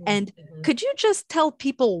 And could you just tell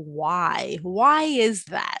people why? Why is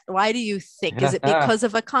that? Why do you think? Is it because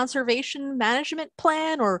of a conservation management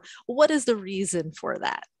plan, or what is the reason for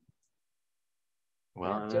that?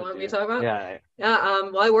 Well, do you want me to talk about? Yeah.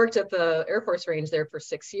 Well, I worked at the Air Force range there for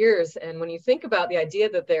 6 years. And when you think about the idea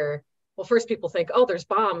that well, first people think, oh, there's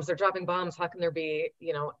bombs, they're dropping bombs. How can there be,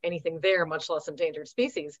 anything there, much less endangered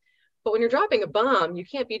species? But when you're dropping a bomb, you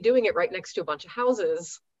can't be doing it right next to a bunch of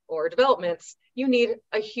houses or developments. You need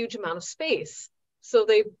a huge amount of space. So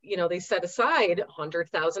they set aside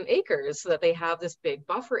 100,000 acres so that they have this big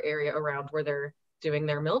buffer area around where they're doing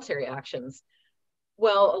their military actions.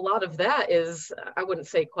 Well, a lot of that is, I wouldn't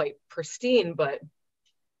say quite pristine, but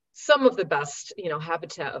some of the best,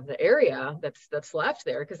 habitat of the area that's left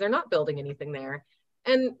there, because they're not building anything there.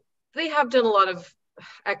 And they have done a lot of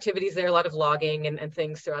activities there, a lot of logging and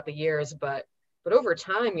things throughout the years, but over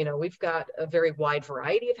time, we've got a very wide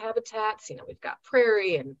variety of habitats. We've got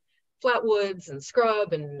prairie and flatwoods and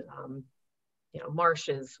scrub and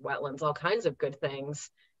marshes, wetlands, all kinds of good things.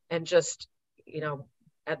 And just,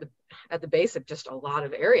 at the basic, just a lot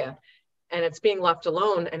of area, and it's being left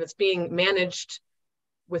alone, and it's being managed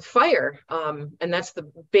with fire. And that's the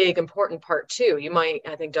big important part too.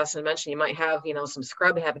 I think Dustin mentioned, you might have, some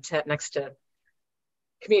scrub habitat next to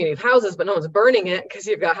community of houses, but no one's burning it because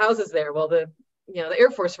you've got houses there. Well, the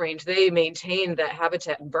Air Force range, they maintain that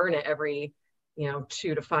habitat and burn it every,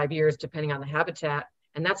 2 to 5 years, depending on the habitat.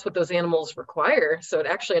 And that's what those animals require. So it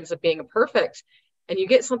actually ends up being a perfect, and you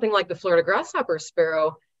get something like the Florida grasshopper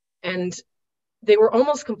sparrow, and they were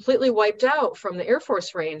almost completely wiped out from the Air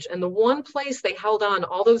Force range. And the one place they held on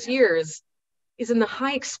all those years is in the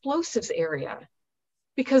high explosives area,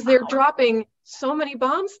 because they're dropping so many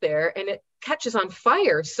bombs there, and it catches on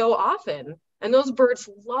fire so often. And those birds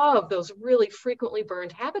love those really frequently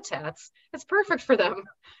burned habitats. It's perfect for them.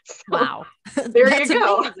 So, wow. There you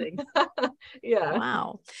go. Yeah.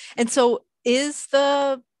 Wow. And so is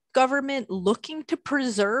the government looking to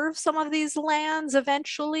preserve some of these lands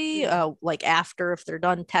eventually? Like after, if they're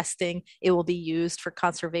done testing, it will be used for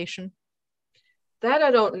conservation? That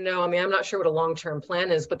I don't know. I mean, I'm not sure what a long-term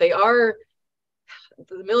plan is, but the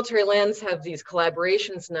military lands have these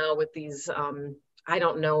collaborations now with these, I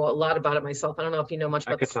don't know a lot about it myself. I don't know if you know much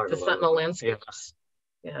about the Sentinel landscapes.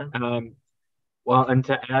 Yeah. Well, and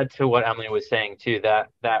to add to what Emily was saying too,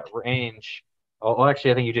 that range, well,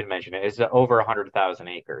 actually, I think you did mention it, is over 100,000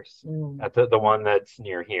 acres. That's the one that's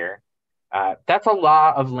near here. That's a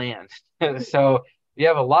lot of land. So you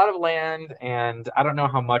have a lot of land, and I don't know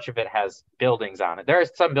how much of it has buildings on it. There are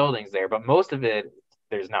some buildings there, but most of it,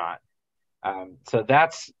 there's not. So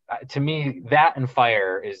that's, to me, that and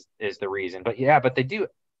fire is the reason. But yeah, but they do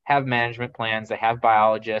have management plans. They have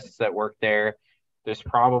biologists that work there. There's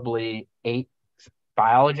probably 8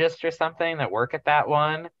 biologists or something that work at that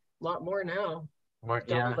one. A lot more now.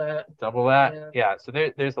 Double that. Yeah. So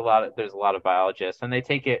there's a lot of biologists, and they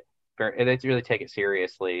really take it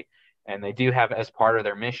seriously. And they do have, as part of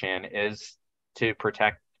their mission, is to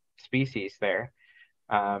protect species there.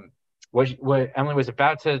 What Emily was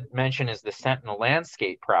about to mention is the Sentinel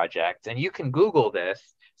Landscape Project, and you can Google this,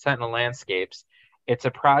 Sentinel Landscapes. It's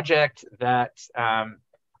a project that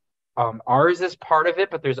ours is part of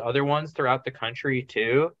it, but there's other ones throughout the country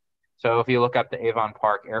too. So if you look up the Avon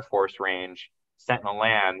Park Air Force Range Sentinel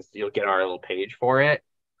Lands, you'll get our little page for it.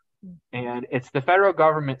 And it's the federal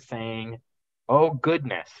government saying, oh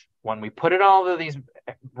goodness, when we put in all of these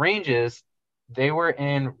ranges, they were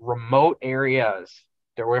in remote areas.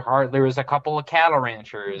 There was a couple of cattle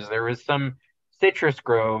ranchers, there was some citrus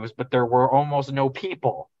groves, but there were almost no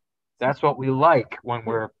people. That's what we like when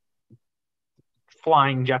we're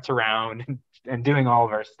flying jets around and doing all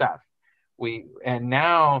of our stuff. And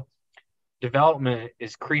now development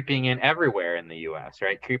is creeping in everywhere in the US,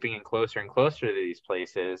 right? Creeping in closer and closer to these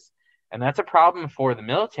places. And that's a problem for the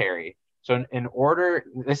military. So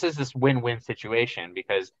this is this win-win situation,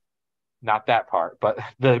 because not that part, but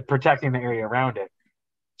the protecting the area around it.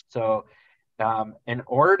 So in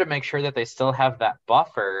order to make sure that they still have that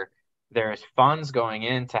buffer, there's funds going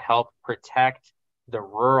in to help protect the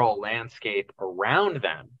rural landscape around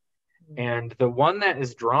them. And the one that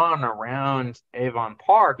is drawn around Avon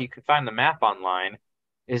Park, you can find the map online,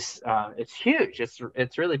 is it's huge.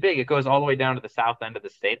 It's really big. It goes all the way down to the south end of the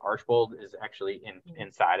state. Archbold is actually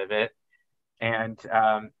inside of it. And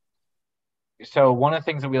so one of the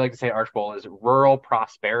things that we like to say at Archbold is rural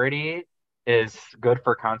prosperity is good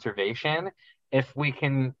for conservation. If we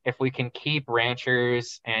can keep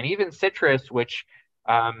ranchers and even citrus, which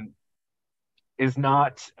is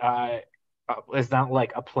not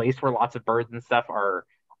like a place where lots of birds and stuff are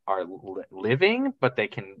living, but they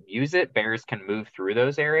can use it. Bears can move through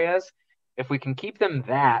those areas. If we can keep them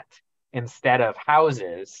that instead of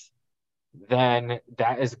houses, then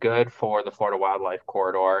that is good for the Florida Wildlife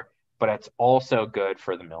Corridor, but it's also good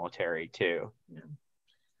for the military too. Yeah.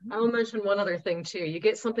 I'll mention one other thing too. You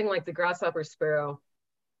get something like the grasshopper sparrow,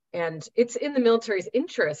 and it's in the military's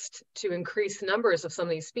interest to increase numbers of some of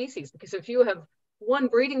these species, because if you have one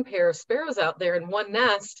breeding pair of sparrows out there in one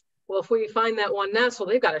nest, well, if we find that one nest, well,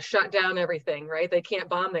 they've got to shut down everything, right? They can't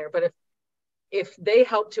bomb there. But if they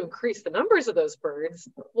help to increase the numbers of those birds,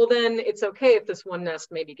 well, then it's okay if this one nest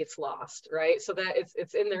maybe gets lost, right? So that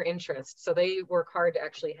it's in their interest. So they work hard to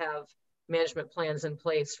actually have management plans in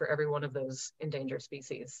place for every one of those endangered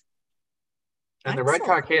species. And the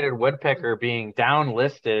red-cockaded woodpecker being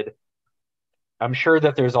downlisted, I'm sure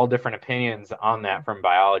that there's all different opinions on that from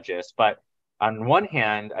biologists, but on one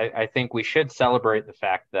hand, I think we should celebrate the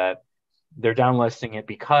fact that they're downlisting it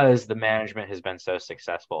because the management has been so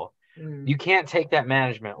successful. You can't take that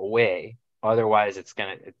management away, otherwise it's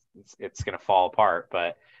gonna fall apart.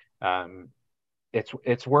 But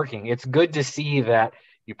it's working. It's good to see that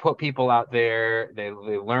you put people out there. They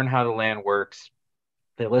learn how the land works.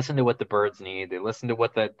 They listen to what the birds need. They listen to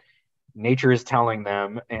what the nature is telling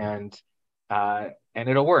them, and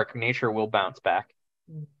it'll work. Nature will bounce back.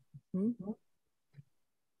 Mm-hmm.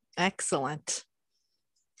 Excellent.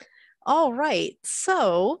 All right.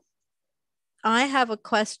 So I have a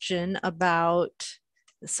question about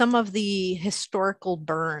some of the historical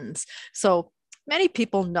burns. So many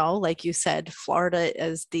people know, like you said, Florida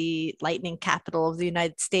is the lightning capital of the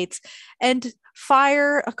United States, and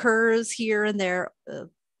fire occurs here and there,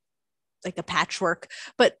 like a patchwork.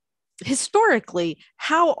 But historically,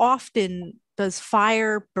 how often does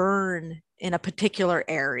fire burn in a particular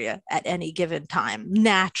area at any given time,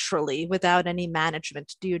 naturally, without any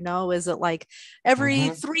management? Do you know? Is it like every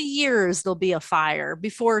 3 years there'll be a fire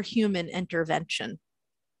before human intervention?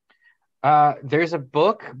 There's a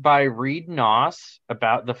book by Reed Noss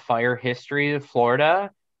about the fire history of Florida.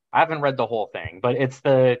 I haven't read the whole thing, but it's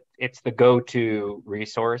the go-to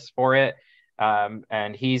resource for it.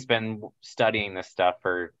 And he's been studying this stuff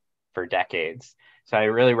for decades. So I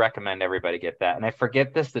really recommend everybody get that. And I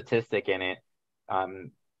forget the statistic in it.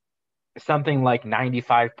 Something like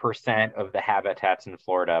 95% of the habitats in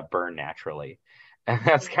Florida burn naturally. And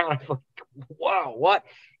that's kind of like, whoa, what?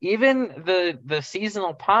 Even the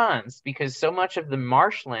seasonal ponds, because so much of the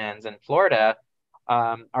marshlands in Florida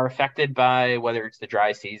are affected by whether it's the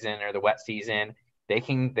dry season or the wet season. They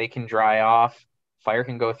can dry off. Fire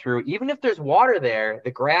can go through. Even if there's water there,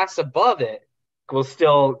 the grass above it will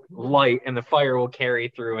still light and the fire will carry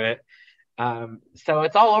through it. So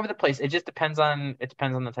it's all over the place. It just depends on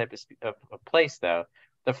the type of place though.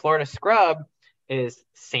 The Florida scrub is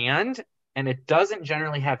sand, and it doesn't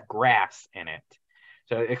generally have grass in it.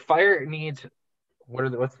 So if fire needs,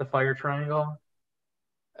 what's the fire triangle?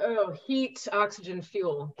 Oh, heat, oxygen,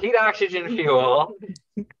 fuel. Heat, oxygen, fuel.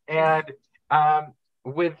 And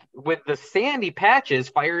with the sandy patches,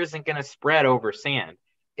 fire isn't going to spread over sand.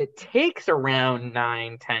 It takes around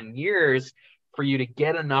 9-10 years for you to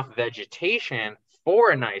get enough vegetation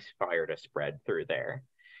for a nice fire to spread through there.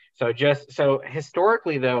 So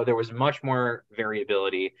historically, though, there was much more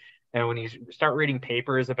variability. And when you start reading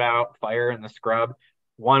papers about fire in the scrub,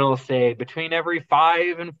 one will say between every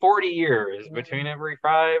 5 and 40 years, between every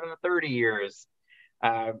 5 and 30 years.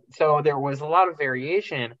 So there was a lot of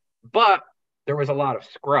variation, but there was a lot of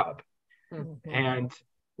scrub. And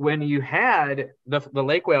when you had the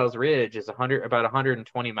Lake Wales Ridge is about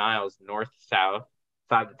 120 miles north-south,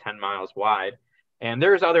 5 to 10 miles wide. And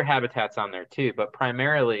there's other habitats on there too, but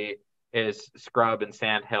primarily is scrub and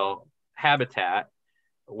sandhill habitat,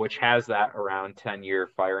 which has that around 10-year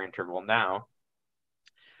fire interval now.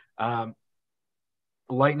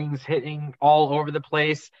 Lightning's hitting all over the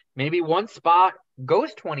place. Maybe one spot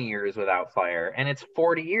goes 20 years without fire, and it's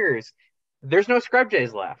 40 years. There's no scrub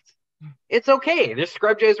jays left. It's okay. There's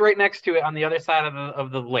scrub jays right next to it on the other side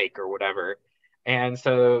of the lake or whatever. And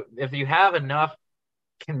so if you have enough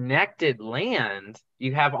connected land,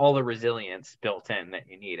 you have all the resilience built in that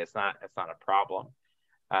you need. It's not a problem.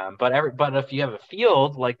 But if you have a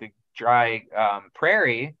field like the dry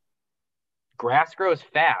prairie, grass grows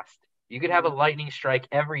fast. You could have a lightning strike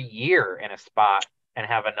every year in a spot and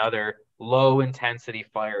have another low intensity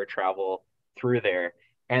fire travel through there.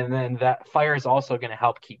 And then that fire is also going to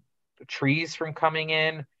help keep trees from coming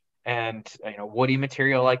in and woody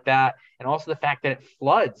material like that. And also the fact that it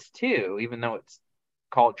floods too, even though it's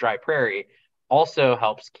called dry prairie, also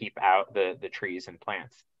helps keep out the trees and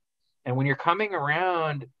plants. And when you're coming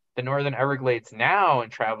around the Northern Everglades now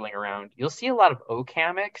and traveling around, you'll see a lot of oak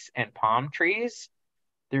hammocks and palm trees.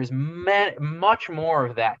 There's much more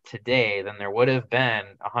of that today than there would have been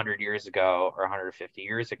 100 years ago or 150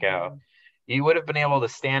 years ago. You would have been able to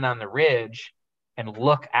stand on the ridge and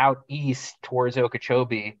look out east towards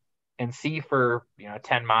Okeechobee and see for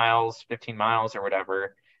 10 miles, 15 miles or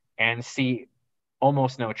whatever, and see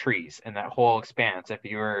almost no trees in that whole expanse if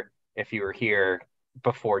you were here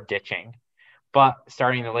before ditching. But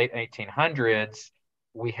starting in the late 1800s,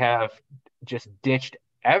 we have just ditched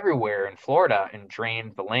everywhere in Florida and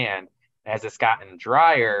drained the land. As it's gotten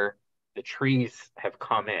drier, the trees have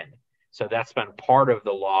come in. So that's been part of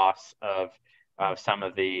the loss of some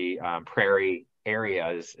of the prairie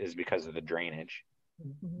areas is because of the drainage.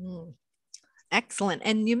 Mm-hmm. Excellent.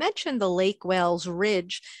 And you mentioned the Lake Wales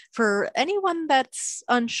Ridge. For anyone that's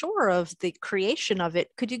unsure of the creation of it,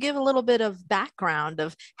 could you give a little bit of background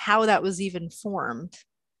of how that was even formed,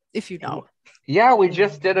 if you know? Yeah, we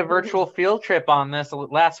just did a virtual field trip on this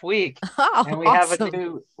last week. Oh, and we awesome.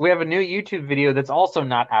 have a new YouTube video that's also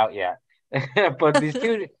not out yet. But these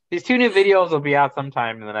two new videos will be out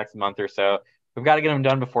sometime in the next month or so. We've got to get them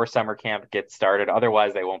done before summer camp gets started.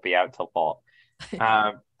 Otherwise, they won't be out until fall.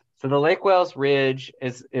 So the Lake Wales Ridge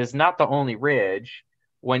is not the only ridge.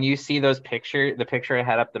 When you see the picture I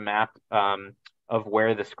had up the map of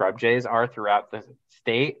where the scrub jays are throughout the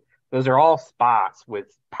state, those are all spots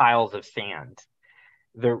with piles of sand.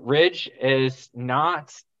 The ridge is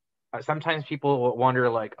not, sometimes people wonder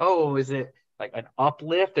like, oh, is it like an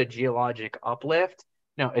uplift, a geologic uplift?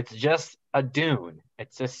 No, it's just a dune.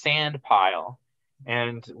 It's a sand pile.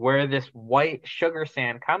 And where this white sugar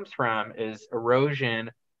sand comes from is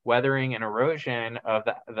weathering and erosion of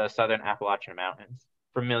the southern Appalachian Mountains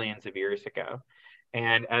from millions of years ago.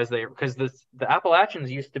 And because the Appalachians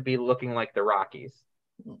used to be looking like the Rockies,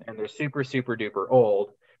 and they're super, super duper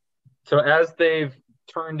old. So as they've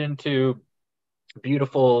turned into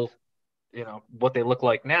beautiful, what they look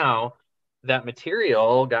like now, that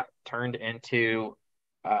material got turned into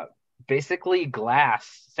basically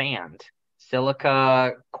glass sand,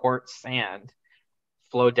 silica quartz sand,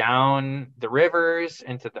 flow down the rivers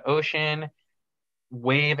into the ocean,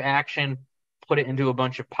 wave action, put it into a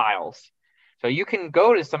bunch of piles. So you can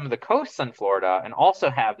go to some of the coasts in Florida and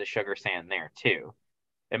also have the sugar sand there too.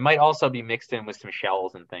 It might also be mixed in with some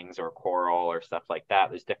shells and things or coral or stuff like that.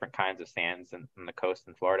 There's different kinds of sands in the coast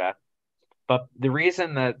in Florida. But the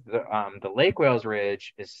reason that the Lake Wales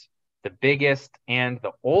Ridge is the biggest and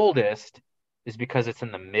the oldest is because it's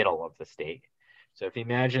in the middle of the state. So if you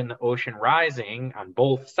imagine the ocean rising on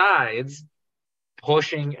both sides,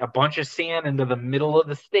 pushing a bunch of sand into the middle of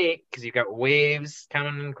the state because you've got waves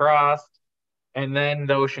coming across, and then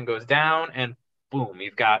the ocean goes down and boom,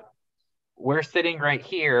 we're sitting right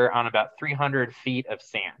here on about 300 feet of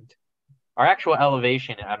sand. Our actual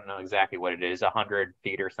elevation, I don't know exactly what it is, 100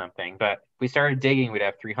 feet or something, but if we started digging, we'd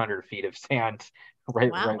have 300 feet of sand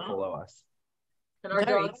right below us. And our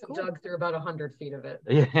dogs have dug through about 100 feet of it.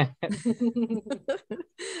 Yeah.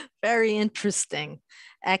 Very interesting.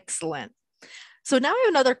 Excellent. So now I have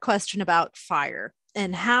another question about fire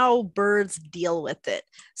and how birds deal with it.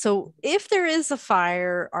 So if there is a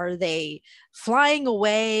fire, are they flying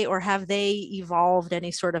away or have they evolved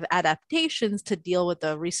any sort of adaptations to deal with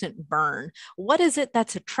a recent burn? What is it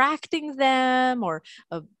that's attracting them, or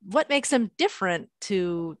what makes them different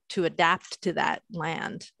to adapt to that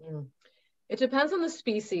land? It depends on the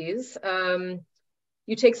species.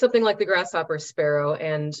 You take something like the grasshopper sparrow,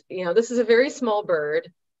 and this is a very small bird,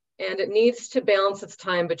 and it needs to balance its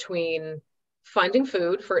time between finding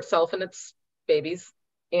food for itself and its babies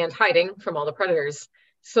and hiding from all the predators.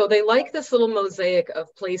 So they like this little mosaic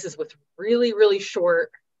of places with really, really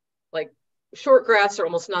short grass or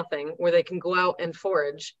almost nothing, where they can go out and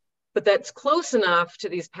forage, but that's close enough to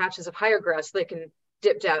these patches of higher grass they can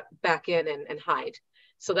dip back in and hide.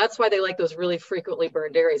 So that's why they like those really frequently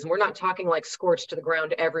burned areas. And we're not talking like scorched to the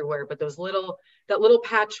ground everywhere, but that little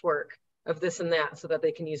patchwork of this and that, so that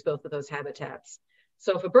they can use both of those habitats.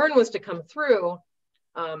 So if a burn was to come through,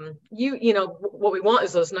 You know, what we want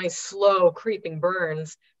is those nice, slow, creeping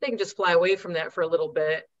burns. They can just fly away from that for a little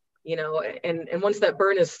bit, you know, and once that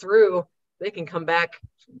burn is through, they can come back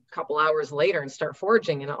a couple hours later and start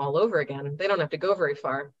foraging it all over again. They don't have to go very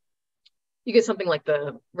far. You get something like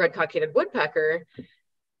the red cockaded woodpecker,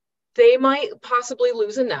 they might possibly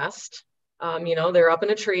lose a nest. You know, they're up in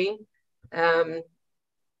a tree. And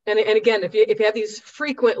again, if you have these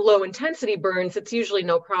frequent low intensity burns, it's usually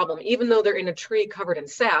no problem. Even though they're in a tree covered in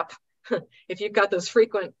sap, if you've got those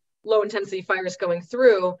frequent low intensity fires going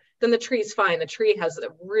through, then the tree's fine. The tree has a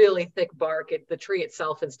really thick bark. The tree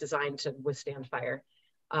itself is designed to withstand fire.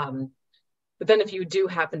 But then if you do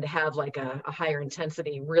happen to have like a higher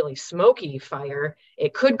intensity, really smoky fire,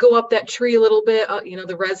 it could go up that tree a little bit, you know,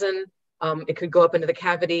 the resin, it could go up into the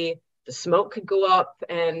cavity, the smoke could go up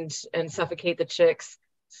and suffocate the chicks.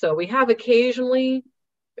 So we have occasionally,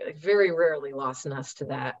 very rarely, lost nests to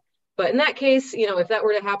that. But in that case, you know, if that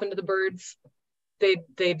were to happen to the birds,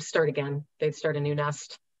 they'd start again. They'd start a new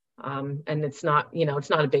nest. And it's not, you know, it's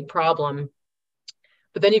not a big problem.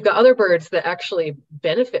 But then you've got other birds that actually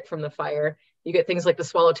benefit from the fire. You get things like the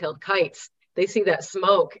swallow-tailed kites. They see that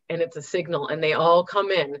smoke and it's a signal, and they all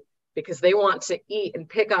come in because they want to eat and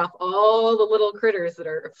pick off all the little critters that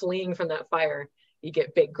are fleeing from that fire. You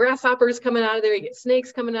get big grasshoppers coming out of there. You get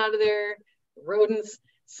snakes coming out of there, rodents.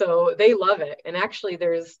 So they love it. And actually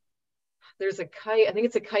there's a kite, I think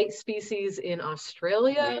it's a kite species in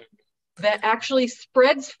Australia that actually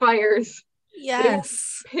spreads fires.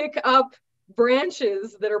 Yes. They pick up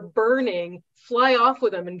branches that are burning, fly off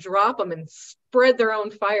with them and drop them and spread their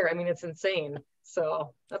own fire. I mean, it's insane.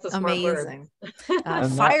 So that's a smart amazing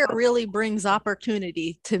bird. Fire really brings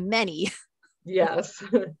opportunity to many. Yes.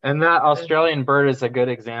 And that Australian bird is a good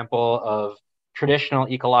example of traditional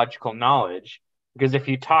ecological knowledge, because if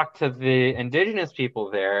you talk to the indigenous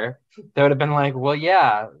people there, they would have been like, well,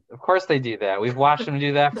 yeah, of course they do that. We've watched them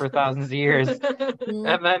do that for thousands of years. And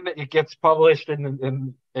then it gets published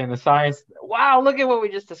in the science. Wow, look at what we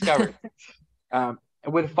just discovered.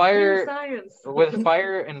 With fire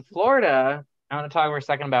in Florida, I want to talk for a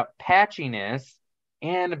second about patchiness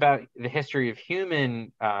and about the history of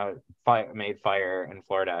human made fire in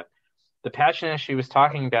Florida. The patchiness she was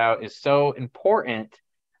talking about is so important.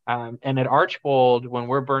 And at Archbold, when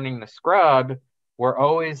we're burning the scrub, we're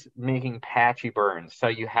always making patchy burns. So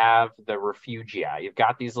you have the refugia. You've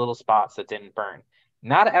got these little spots that didn't burn.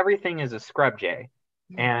 Not everything is a scrub jay.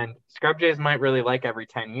 And scrub jays might really like every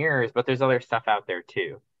 10 years, but there's other stuff out there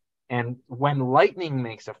too. And when lightning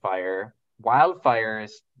makes a fire,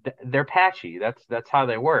 wildfires, they're patchy. That's how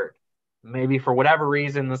they work. Maybe for whatever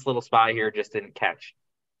reason, this little spot here just didn't catch.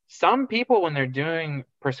 Some people, when they're doing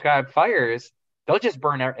prescribed fires, they'll just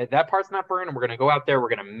burn that part's not burned, and we're going to go out there, we're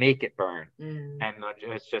going to make it burn. And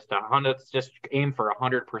it's just just aim for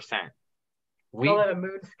 100%. We call it a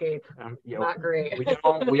moonscape. Not great.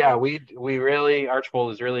 we really,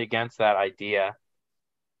 Archbold is really against that idea.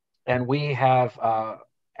 And we have,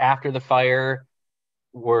 after the fire,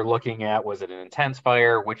 we're looking at, was it an intense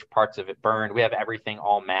fire? Which parts of it burned? We have everything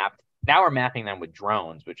all mapped. Now we're mapping them with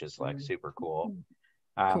drones, which is like super cool.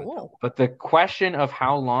 Cool. But the question of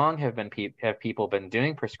how long have people been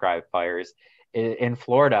doing prescribed fires in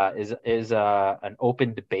Florida is an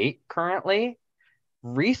open debate currently.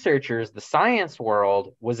 Researchers, the science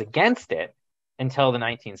world, was against it until the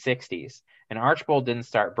 1960s. And Archbold didn't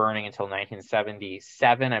start burning until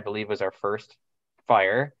 1977, I believe, was our first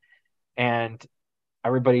fire. And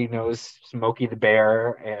everybody knows Smokey the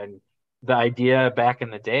Bear. And the idea back in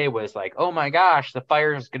the day was like, oh my gosh, the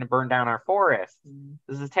fire is going to burn down our forest.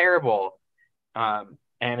 This is terrible. And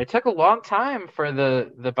it took a long time for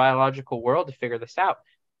the biological world to figure this out.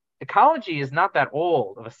 Ecology is not that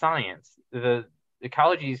old of a science. The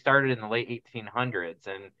ecology started in the late 1800s,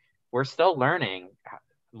 and we're still learning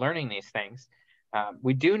these things.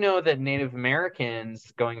 We do know that Native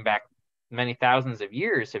Americans, going back many thousands of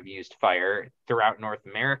years, have used fire throughout North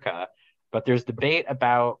America, but there's debate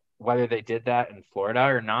about whether they did that in Florida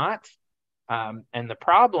or not. And the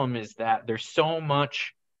problem is that there's so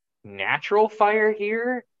much natural fire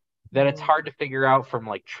here that it's hard to figure out from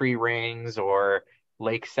like tree rings or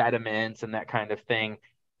lake sediments and that kind of thing.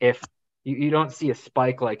 If you don't see a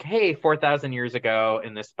spike like, hey, 4,000 years ago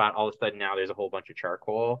in this spot, all of a sudden now there's a whole bunch of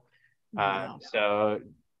charcoal. So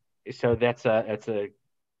that's a,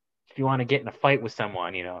 if you want to get in a fight with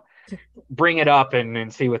someone, bring it up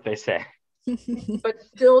and see what they say. But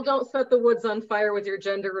still don't set the woods on fire with your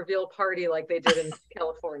gender reveal party like they did in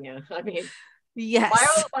California. I mean,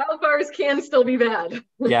 yes, wildfires can still be bad.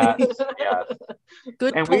 Yes.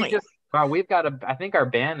 Good and point. we've got I think our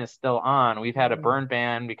ban is still on. We've had a burn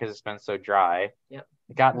ban because it's been so dry. Yep.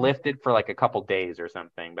 It got lifted for like a couple days or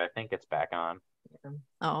something, but I think it's back on.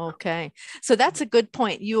 Oh, okay. So that's a good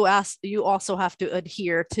point. You also have to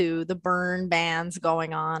adhere to the burn bans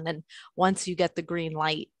going on. And once you get the green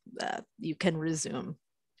light, you can resume.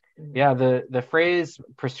 Yeah, the phrase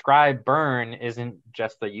prescribed burn isn't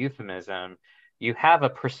just a euphemism. You have a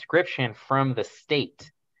prescription from the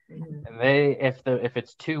state. And if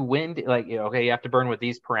it's too windy, like, okay, you have to burn with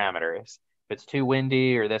these parameters. If it's too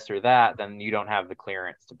windy or this or that, then you don't have the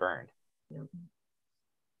clearance to burn.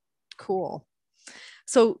 Cool.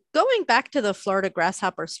 So going back to the Florida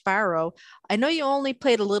grasshopper sparrow, I know you only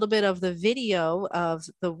played a little bit of the video of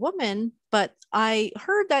the woman, but I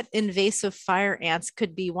heard that invasive fire ants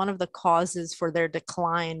could be one of the causes for their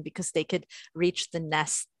decline because they could reach the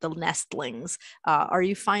nestlings. Are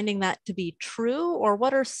you finding that to be true, or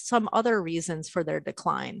what are some other reasons for their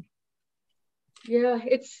decline? Yeah,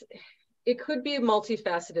 it could be a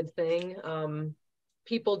multifaceted thing.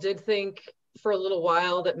 People did think for a little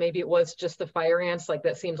while that maybe it was just the fire ants. Like,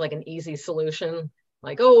 that seems like an easy solution.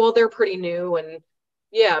 Like, oh, well, they're pretty new, and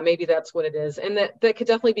yeah, maybe that's what it is. And that could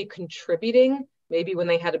definitely be contributing. Maybe when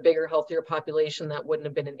they had a bigger, healthier population, that wouldn't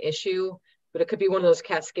have been an issue. But it could be one of those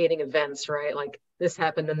cascading events, right? Like, this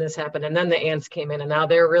happened, and then the ants came in, and now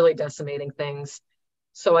they're really decimating things.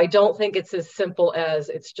 So I don't think it's as simple as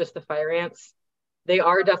it's just the fire ants. They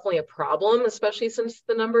are definitely a problem, especially since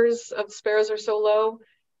the numbers of sparrows are so low.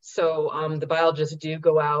 So the biologists do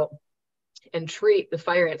go out and treat the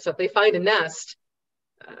fire ants. So if they find a nest,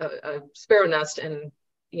 a sparrow nest, and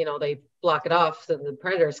they block it off so the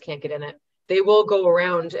predators can't get in it, they will go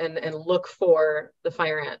around and look for the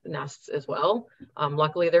fire ant nests as well.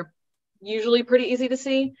 Luckily, they're usually pretty easy to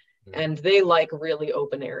see, and they like really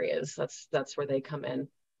open areas. That's where they come in.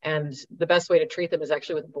 And the best way to treat them is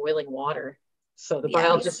actually with boiling water. So the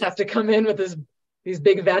biologists have to come in with these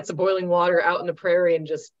big vats of boiling water out in the prairie and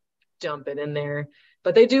just dump it in there.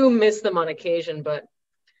 But they do miss them on occasion. But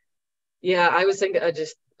yeah, I was thinking, I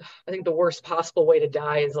think the worst possible way to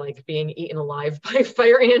die is like being eaten alive by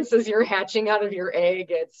fire ants as you're hatching out of your egg.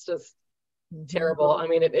 It's just terrible. I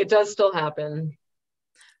mean, it does still happen.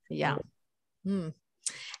 Yeah.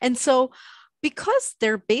 And so because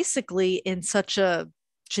they're basically in such a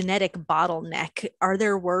genetic bottleneck, are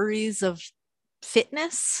there worries of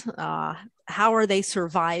fitness? How are they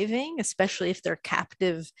surviving, especially if they're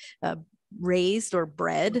captive raised or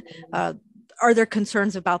bred? Are there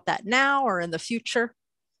concerns about that now or in the future?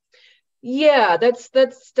 Yeah, that's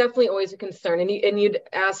definitely always a concern. And you'd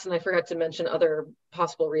asked, and I forgot to mention other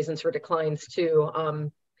possible reasons for declines too.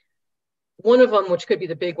 One of them, which could be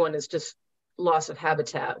the big one, is just loss of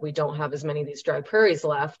habitat. We don't have as many of these dry prairies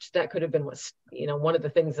left. That could have been one of the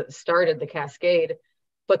things that started the cascade.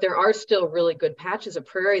 But there are still really good patches of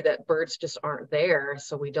prairie that birds just aren't there.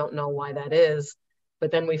 So we don't know why that is.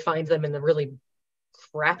 But then we find them in the really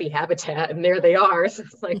crappy habitat, and there they are. So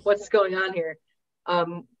it's like, what's going on here?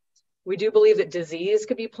 We do believe that disease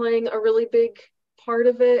could be playing a really big part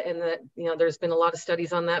of it, and that there's been a lot of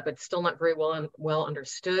studies on that, but still not very well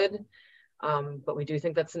understood. But we do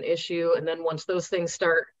think that's an issue. And then once those things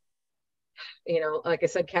start, like I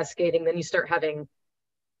said, cascading, then you start having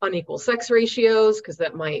unequal sex ratios, because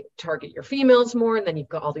that might target your females more, and then you've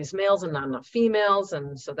got all these males and not enough females,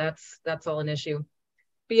 and so that's all an issue.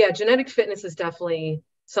 But yeah, genetic fitness is definitely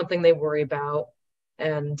something they worry about.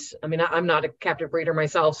 And I mean, I'm not a captive breeder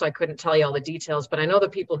myself, so I couldn't tell you all the details, but I know the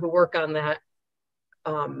people who work on that,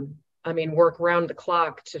 work round the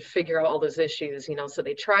clock to figure out all those issues, so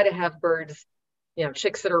they try to have birds,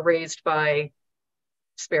 chicks that are raised by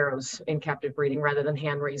sparrows in captive breeding rather than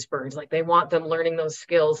hand-raised birds. Like, they want them learning those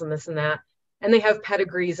skills and this and that. And they have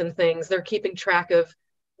pedigrees and things. They're keeping track of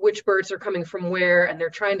which birds are coming from where, and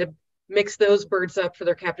they're trying to mix those birds up for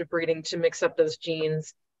their captive breeding to mix up those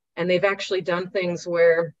genes. And they've actually done things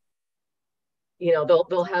where,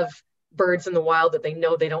 they'll have birds in the wild that they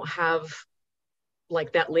know they don't have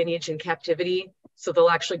like that lineage in captivity. So they'll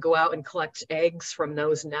actually go out and collect eggs from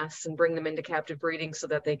those nests and bring them into captive breeding so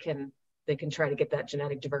that they can try to get that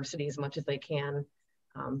genetic diversity as much as they can.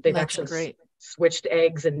 They've That's actually great. switched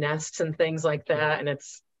eggs and nests and things like that. And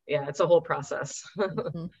it's a whole process.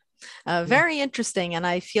 Very interesting. And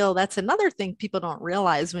I feel that's another thing people don't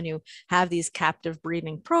realize when you have these captive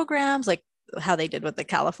breeding programs, like how they did with the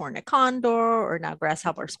California condor or now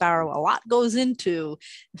grasshopper sparrow. A lot goes into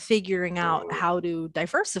figuring out how to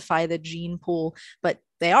diversify the gene pool, but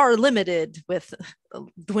they are limited with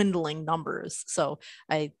dwindling numbers. So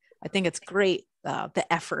I think it's great, the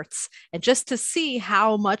efforts, and just to see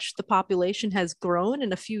how much the population has grown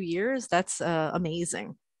in a few years, that's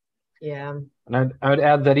amazing. Yeah. And I would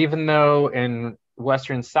add that even though in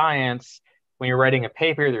Western science, when you're writing a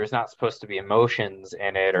paper, there's not supposed to be emotions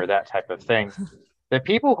in it or that type of thing. The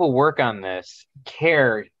people who work on this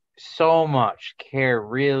care so much, care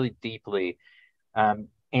really deeply.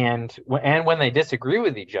 And when they disagree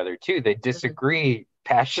with each other too, they disagree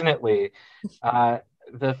passionately.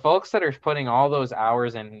 The folks that are putting all those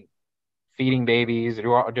hours in feeding babies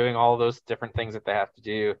or doing all those different things that they have to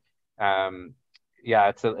do,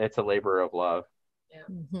 it's a labor of love.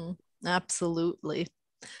 Yeah. Absolutely.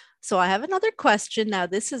 So I have another question. Now,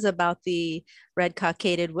 this is about the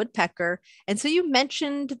red-cockaded woodpecker. And so you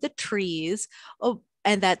mentioned the trees,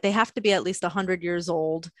 and that they have to be at least 100 years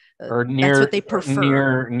old. Or near, that's what they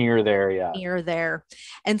prefer. Near there, yeah. Near there.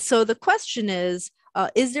 And so the question is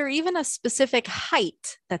there even a specific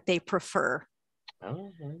height that they prefer?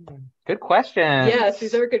 Oh, good question. Yes,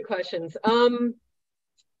 these are good questions.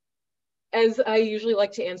 As I usually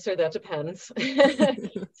like to answer, that depends.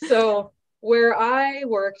 So where I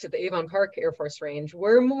worked at the Avon Park Air Force Range,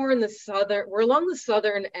 we're along the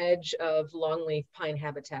southern edge of longleaf pine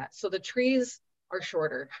habitat. So the trees are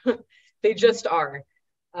shorter. They just are.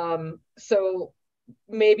 So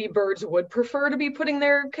maybe birds would prefer to be putting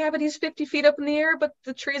their cavities 50 feet up in the air, but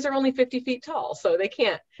the trees are only 50 feet tall, so they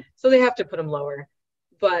can't. So they have to put them lower.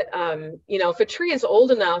 But, if a tree is old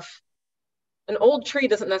enough, an old tree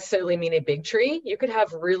doesn't necessarily mean a big tree. You could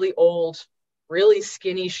have really old, really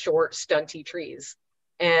skinny, short, stunty trees.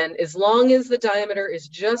 And as long as the diameter is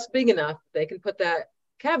just big enough, they can put that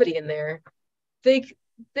cavity in there. They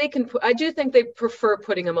can put, I do think they prefer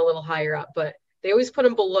putting them a little higher up, but they always put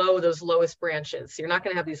them below those lowest branches. So you're not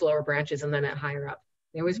going to have these lower branches and then at higher up.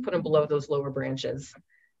 They always put them below those lower branches.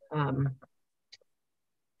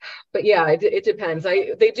 But yeah, it depends.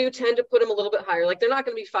 They do tend to put them a little bit higher. Like they're not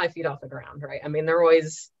going to be 5 feet off the ground, right? I mean, they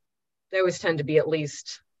always tend to be at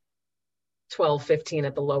least 12, 15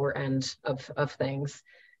 at the lower end of things.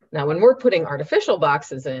 Now, when we're putting artificial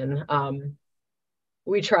boxes in,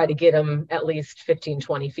 we try to get them at least 15,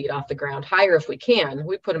 20 feet off the ground, higher if we can.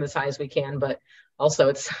 We put them as high as we can, but also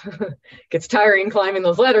it's gets tiring climbing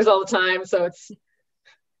those ladders all the time. So it's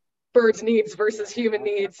birds' needs versus human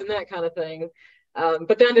needs and that kind of thing.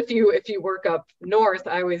 But then if you work up north,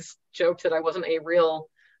 I always joked that I wasn't a real,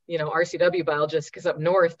 RCW biologist, because up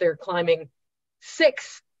north they're climbing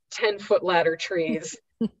 6 10-foot ladder trees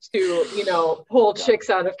to, pull chicks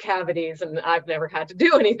out of cavities, and I've never had to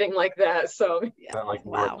do anything like that. So is that like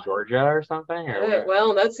North Georgia or something? Or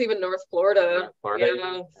well, that's even North Florida,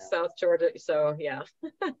 South Georgia. So yeah.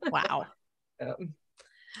 Wow.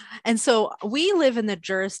 And so we live in the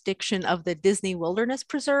jurisdiction of the Disney Wilderness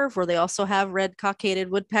Preserve, where they also have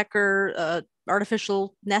red-cockaded woodpecker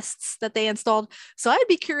artificial nests that they installed. So I'd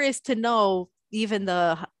be curious to know even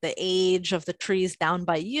the age of the trees down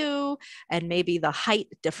by you, and maybe the height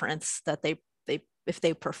difference that they if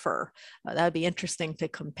they prefer. That would be interesting to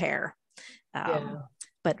compare.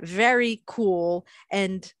 But very cool.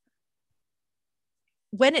 And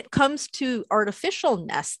when it comes to artificial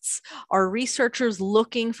nests, are researchers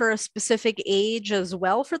looking for a specific age as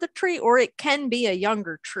well for the tree, or it can be a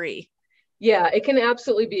younger tree? Yeah, it can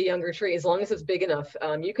absolutely be a younger tree as long as it's big enough.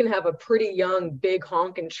 You can have a pretty young, big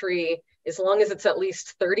honking tree as long as it's at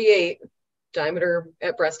least 38 diameter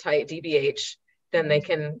at breast height DBH. Then they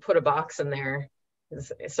can put a box in there.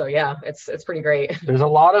 So yeah, it's pretty great. There's a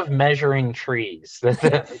lot of measuring trees that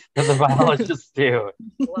the biologists do.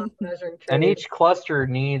 A lot of measuring trees. And each cluster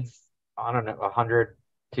needs, I don't know, 100,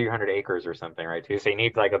 200 acres or something, right? Too. So you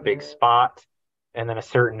need like a big spot and then a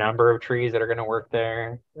certain number of trees that are going to work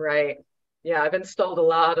there. Right. Yeah, I've installed a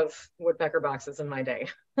lot of woodpecker boxes in my day.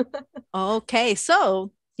 Okay,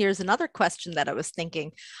 so here's another question that I was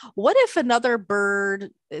thinking. What if another bird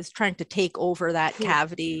is trying to take over that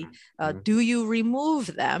cavity? Do you remove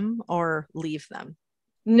them or leave them?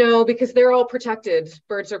 No, because they're all protected.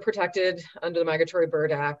 Birds are protected under the Migratory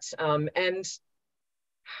Bird Act. And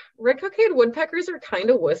red-cockaded woodpeckers are kind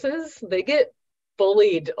of wusses. They get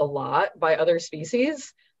bullied a lot by other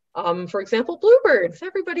species. For example, bluebirds.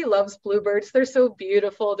 Everybody loves bluebirds. They're so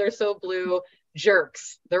beautiful. They're so blue.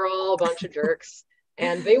 Jerks. They're all a bunch of jerks.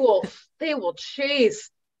 And they will chase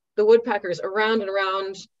the woodpeckers around and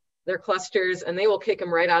around their clusters, and they will kick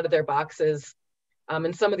them right out of their boxes.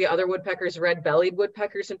 And some of the other woodpeckers, red-bellied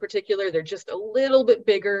woodpeckers in particular, they're just a little bit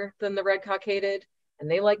bigger than the red-cockaded,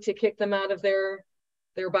 and they like to kick them out of their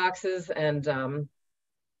boxes. And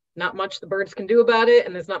not much the birds can do about it,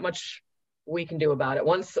 and there's not much we can do about it.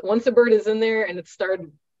 Once a bird is in there and it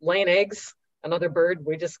started laying eggs, another bird,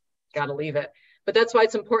 we just got to leave it. But that's why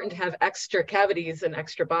it's important to have extra cavities and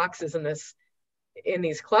extra boxes in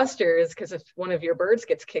these clusters, because if one of your birds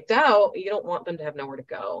gets kicked out, you don't want them to have nowhere to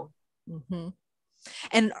go. Mm-hmm.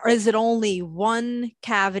 And is it only one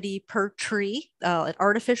cavity per tree, an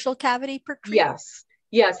artificial cavity per tree? Yes.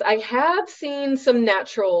 Yes, I have seen some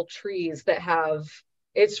natural trees that have,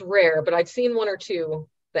 it's rare, but I've seen one or two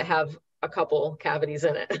that have a couple cavities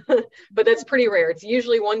in it. But that's pretty rare. It's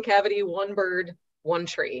usually one cavity, one bird, one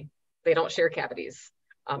tree. They don't share cavities,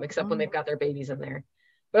 except when they've got their babies in there.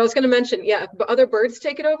 But I was going to mention, yeah, but other birds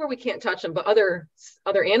take it over, we can't touch them. But other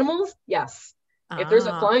animals, yes. If there's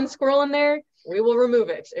a flying squirrel in there, we will remove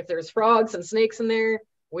it. If there's frogs and snakes in there,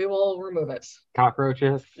 we will remove it.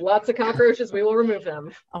 Cockroaches. Lots of cockroaches, we will remove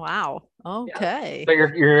them. Oh, wow. Okay. So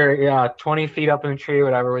you're 20 feet up in the tree,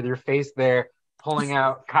 whatever, with your face there, pulling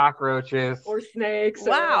out cockroaches or snakes.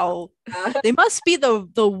 Wow. They must be the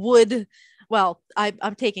wood. Well,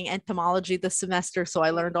 I'm taking entomology this semester, so I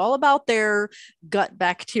learned all about their gut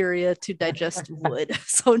bacteria to digest wood.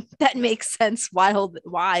 So that makes sense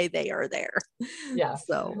why they are there. Yeah.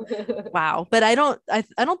 So, wow. But I don't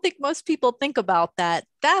think most people think about that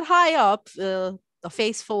high up, a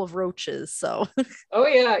face full of roaches. So. Oh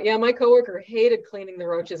yeah. My coworker hated cleaning the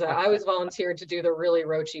roaches out. I was volunteered to do the really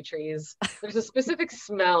roachy trees. There's a specific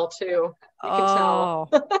smell too. You can tell.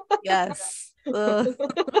 Yes.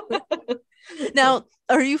 Now,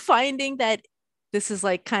 are you finding that this is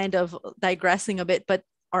like kind of digressing a bit, but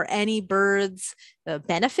are any birds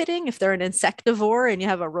benefiting if they're an insectivore and you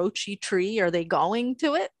have a roachy tree? Are they going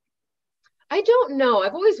to it? I don't know.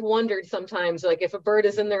 I've always wondered sometimes, like if a bird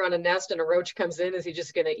is in there on a nest and a roach comes in, is he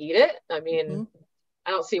just going to eat it? I mean,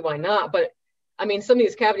 I don't see why not. But I mean, some of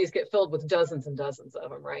these cavities get filled with dozens and dozens of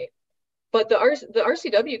them, right? But the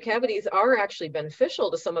RCW cavities are actually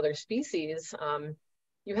beneficial to some other species.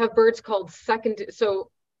 You have birds called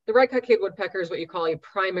so the red-cockaded woodpecker is what you call a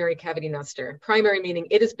primary cavity nester. Primary meaning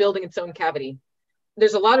it is building its own cavity.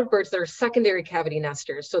 There's a lot of birds that are secondary cavity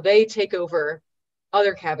nesters. So they take over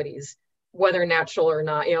other cavities, whether natural or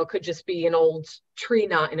not. It could just be an old tree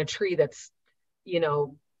knot in a tree that's,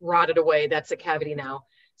 rotted away. That's a cavity now.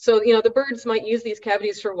 So, the birds might use these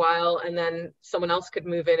cavities for a while and then someone else could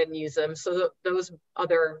move in and use them. So those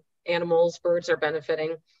other animals, birds are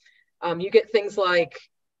benefiting. You get things like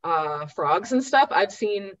frogs and stuff. I've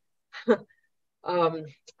seen, I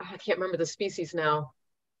can't remember the species now,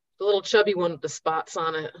 the little chubby one with the spots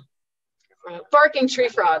on it. Barking tree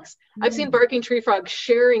frogs. I've seen barking tree frogs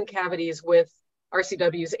sharing cavities with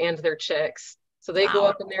RCWs and their chicks. So they go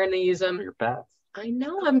up in there and they use them. Your bats. I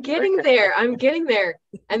know, I'm getting there.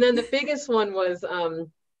 And then the biggest one was,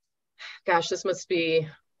 this must be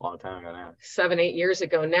a long time ago now. 7-8 years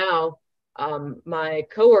ago now. My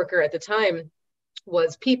coworker at the time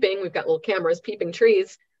was peeping. We've got little cameras peeping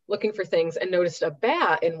trees, looking for things, and noticed a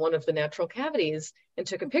bat in one of the natural cavities and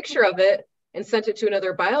took a picture of it and sent it to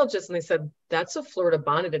another biologist. And they said, that's a Florida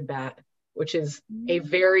bonneted bat, which is a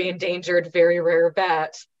very endangered, very rare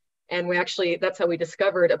bat. And that's how we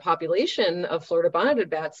discovered a population of Florida bonneted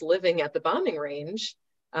bats living at the bombing range.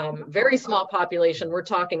 Very small population. We're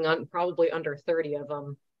talking probably under 30 of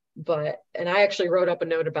them. And I actually wrote up a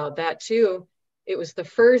note about that too. It was the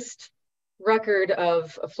first record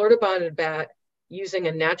of a Florida bonneted bat using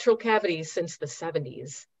a natural cavity since the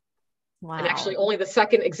 70s. Wow. And actually only the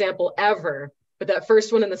second example ever. But that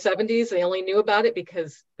first one in the 70s, they only knew about it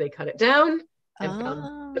because they cut it down and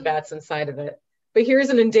found the bats inside of it. But here's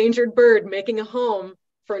an endangered bird making a home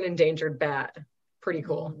for an endangered bat. Pretty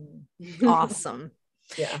cool. Awesome.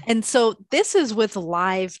 Yeah. And so this is with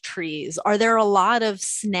live trees. Are there a lot of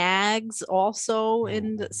snags also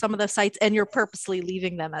in some of the sites, and you're purposely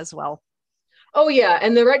leaving them as well? Oh yeah.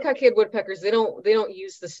 And the red-cockaded woodpeckers, they don't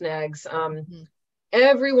use the snags.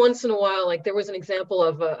 Every once in a while, like there was an example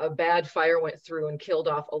of a bad fire went through and killed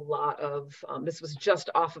off a lot of, this was just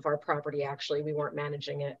off of our property. Actually, we weren't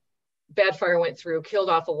managing it. Bad fire went through, killed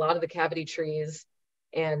off a lot of the cavity trees.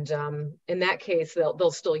 And in that case,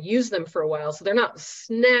 they'll still use them for a while. So they're not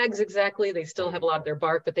snags exactly. They still have a lot of their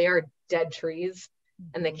bark, but they are dead trees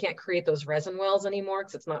and they can't create those resin wells anymore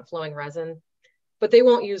because it's not flowing resin. But they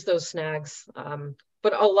won't use those snags.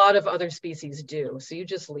 But a lot of other species do. So you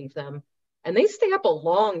just leave them. And they stay up a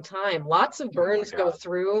long time. Lots of burns go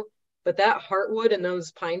through, but that heartwood and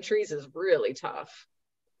those pine trees is really tough.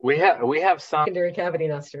 We have some secondary cavity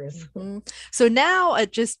nesters. So now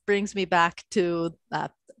it just brings me back to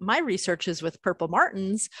my researches with purple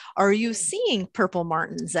martins. Are you seeing purple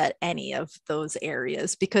martins at any of those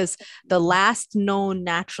areas? Because the last known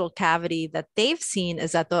natural cavity that they've seen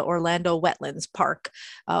is at the Orlando Wetlands Park.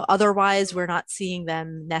 Otherwise, we're not seeing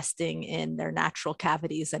them nesting in their natural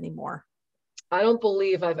cavities anymore. I don't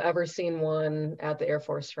believe I've ever seen one at the Air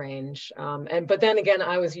Force Range. But then again,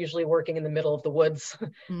 I was usually working in the middle of the woods.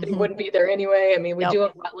 They wouldn't be there anyway. I mean, we do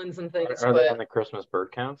have wetlands and things. Are they on the Christmas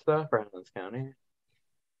bird count stuff for Highlands County?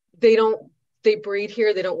 They breed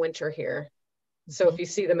here. They don't winter here. So if you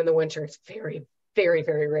see them in the winter, it's very, very,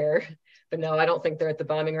 very rare. But no, I don't think they're at the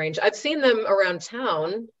bombing range. I've seen them around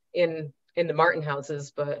town in the martin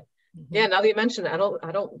houses, but yeah, now that you mention it,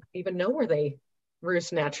 I don't even know where they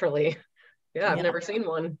roost naturally. Yeah, I've never seen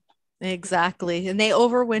one. Exactly. And they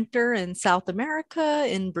overwinter in South America,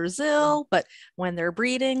 in Brazil, but when they're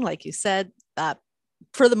breeding, like you said,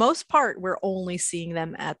 for the most part, we're only seeing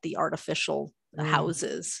them at the artificial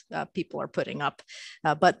houses people are putting up.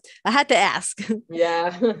 But I had to ask.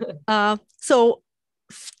 Yeah. So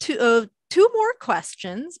two more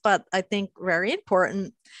questions, but I think very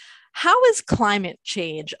important. How is climate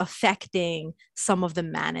change affecting some of the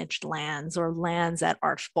managed lands or lands at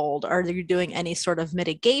Archbold? Are you doing any sort of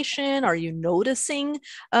mitigation? Are you noticing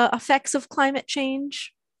effects of climate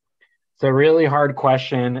change? It's a really hard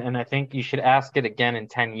question, and I think you should ask it again in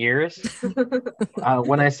 10 years.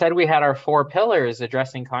 When I said we had our 4 pillars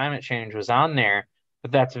addressing climate change was on there,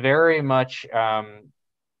 but that's very much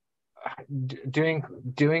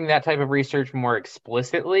doing that type of research more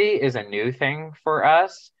explicitly is a new thing for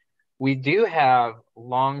us. We do have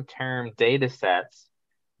long-term data sets.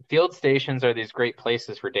 Field stations are these great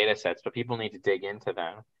places for data sets, but people need to dig into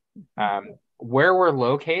them. Where we're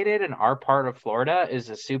located in our part of Florida is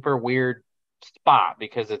a super weird spot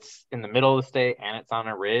because it's in the middle of the state and it's on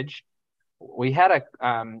a ridge. We had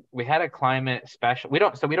a climate special. We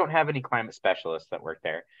don't have any climate specialists that work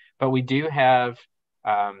there, but we do have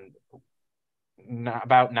about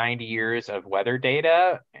 90 years of weather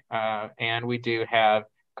data, and we do have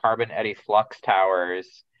carbon eddy flux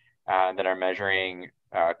towers that are measuring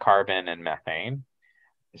carbon and methane.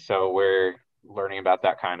 So we're learning about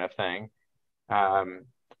that kind of thing. And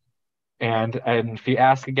if you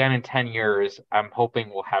ask again in 10 years, I'm hoping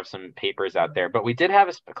we'll have some papers out there. But we did have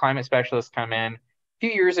a climate specialist come in a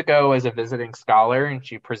few years ago as a visiting scholar, and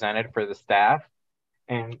she presented for the staff.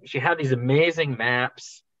 And she had these amazing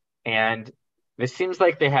maps, and it seems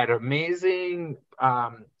like they had amazing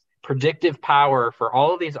predictive power for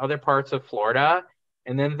all of these other parts of Florida.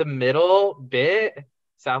 And then the middle bit,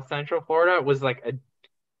 South Central Florida, was like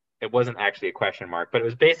it wasn't actually a question mark, but it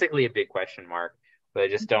was basically a big question mark. But I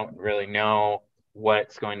just don't really know what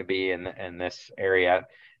it's going to be in this area.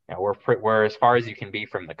 You know, we're as far as you can be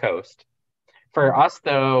from the coast. For us,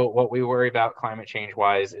 though, what we worry about climate change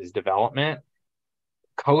wise is development,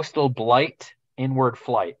 coastal blight, inward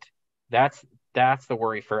flight. That's the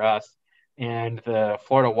worry for us. And the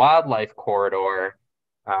Florida Wildlife Corridor,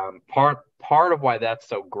 part of why that's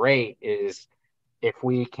so great is if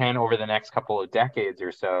we can, over the next couple of decades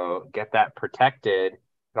or so, get that protected,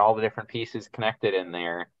 get all the different pieces connected in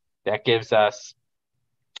there, that gives us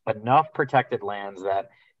enough protected lands that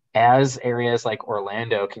as areas like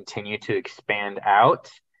Orlando continue to expand out,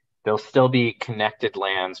 there'll still be connected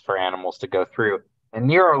lands for animals to go through. And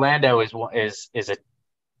near Orlando is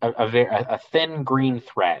a thin green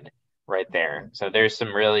thread right there. So there's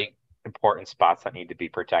some really important spots that need to be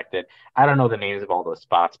protected. I don't know the names of all those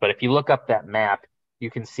spots, but if you look up that map, you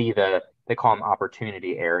can see they call them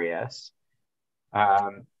opportunity areas.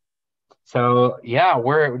 So yeah,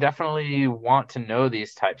 we definitely want to know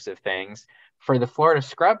these types of things. For the Florida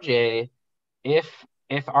scrub jay, if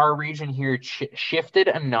our region here shifted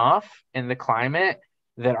enough in the climate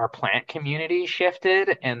that our plant community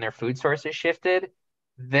shifted and their food sources shifted,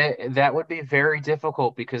 that would be very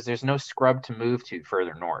difficult because there's no scrub to move to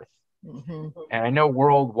further north. Mm-hmm. And I know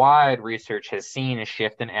worldwide research has seen a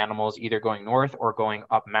shift in animals either going north or going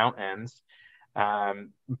up mountains.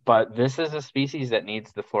 But this is a species that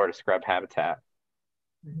needs the Florida scrub habitat.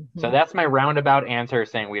 Mm-hmm. So that's my roundabout answer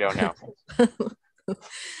saying we don't know.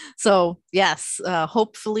 So yes,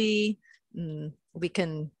 hopefully we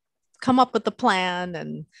can come up with a plan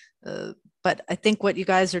and but I think what you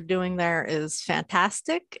guys are doing there is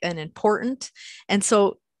fantastic and important. And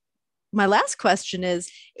so my last question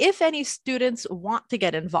is, if any students want to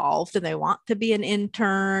get involved and they want to be an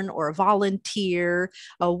intern or a volunteer,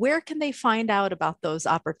 where can they find out about those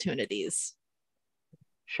opportunities?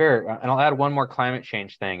 Sure. And I'll add one more climate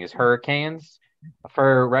change thing is hurricanes.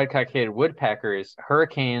 For red-cockaded woodpeckers,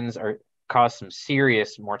 hurricanes cause some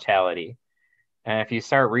serious mortality. And if you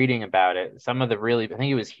start reading about it, some of the I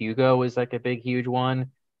think it was Hugo was like a big, huge one.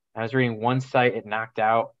 I was reading one site, it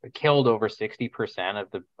killed over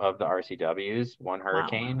 60% of the RCWs, one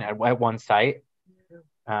hurricane at one site.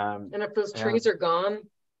 And if those trees are gone,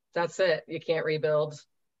 that's it. You can't rebuild.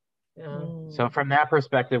 Yeah. So from that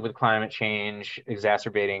perspective, with climate change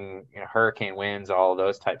exacerbating, hurricane winds, all of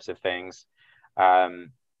those types of things,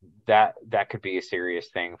 that could be a serious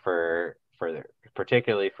thing for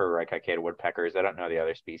particularly for red-cicada woodpeckers. I don't know the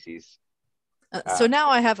other species. So now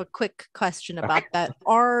I have a quick question about that.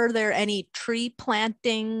 Are there any tree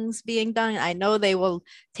plantings being done? I know they will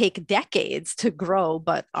take decades to grow,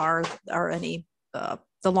 but are any the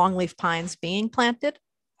longleaf pines being planted?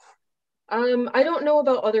 I don't know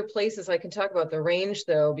about other places. I can talk about the range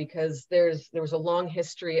though, because there was a long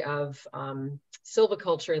history of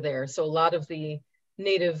silviculture there. So a lot of the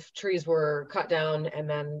native trees were cut down and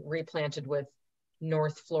then replanted with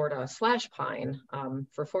North Florida /pine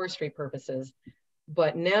for forestry purposes.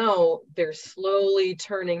 But now they're slowly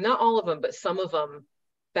turning, not all of them, but some of them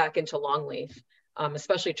back into longleaf,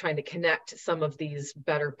 especially trying to connect some of these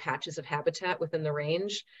better patches of habitat within the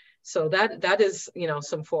range. So that is,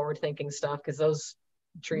 some forward thinking stuff, because those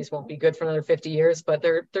trees won't be good for another 50 years, but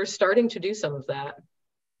they're starting to do some of that.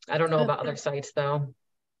 I don't know about other sites though.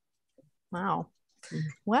 Wow.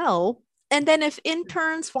 Well, and then if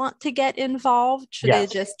interns want to get involved, should they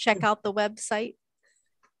just check out the website?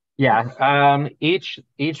 Yeah. Each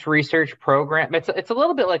research program, it's a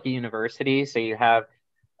little bit like a university. So you have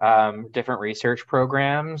different research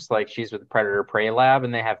programs, like she's with the Predator Prey Lab,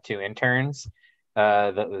 and they have 2 interns.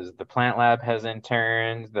 The plant lab has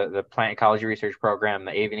interns, the plant ecology research program,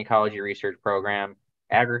 the avian ecology research program,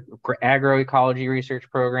 agroecology research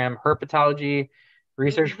program, herpetology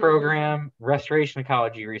research program, restoration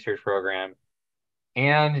ecology research program,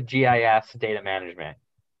 and GIS data management,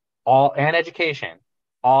 and education,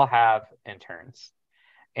 all have interns,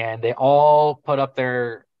 and they all put up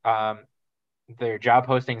their job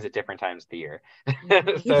postings at different times of the year.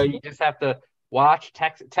 So you just have to watch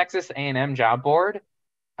Texas A&M job board.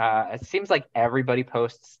 It seems like everybody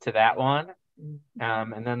posts to that one.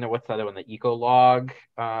 And then what's the other one? The Ecolog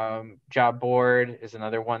job board is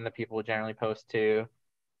another one that people generally post to.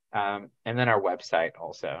 And then our website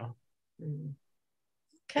also.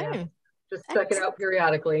 Okay. Yeah. Just check it out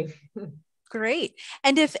periodically. Great.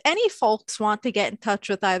 And if any folks want to get in touch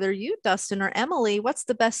with either you, Dustin, or Emily, what's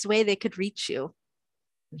the best way they could reach you?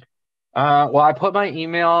 Well, I put my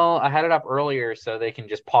email, I had it up earlier, so they can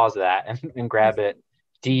just pause that and grab it.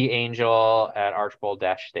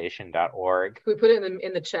 dangell@archbold-station.org. Can we put it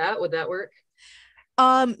in the chat? Would that work?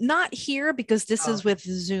 Not here, because this is with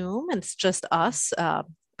Zoom and it's just us,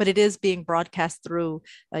 but it is being broadcast through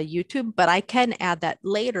YouTube, but I can add that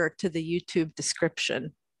later to the YouTube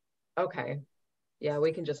description. Okay. Yeah,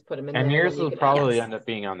 we can just put them in and there. Yours will probably end up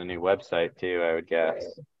being on the new website too, I would guess.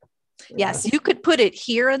 Right. Yes, you could put it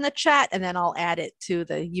here in the chat and then I'll add it to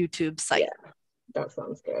the YouTube site. Yeah, that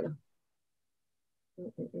sounds good.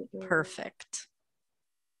 Perfect.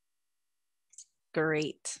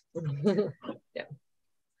 Great. Yeah.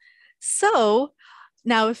 So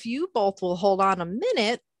now if you both will hold on a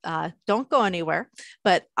minute, don't go anywhere,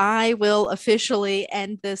 but I will officially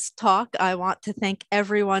end this talk. I want to thank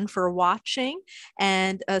everyone for watching,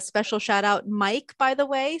 and a special shout out. Mike, by the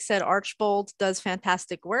way, said Archbold does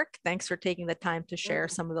fantastic work. Thanks for taking the time to share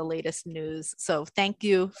some of the latest news. So thank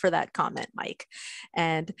you for that comment, Mike.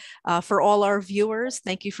 And for all our viewers,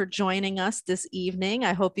 thank you for joining us this evening.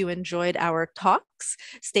 I hope you enjoyed our talks.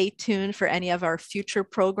 Stay tuned for any of our future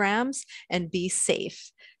programs and be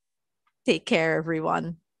safe. Take care,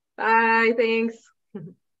 everyone. Bye, thanks.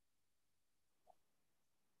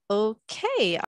 Okay.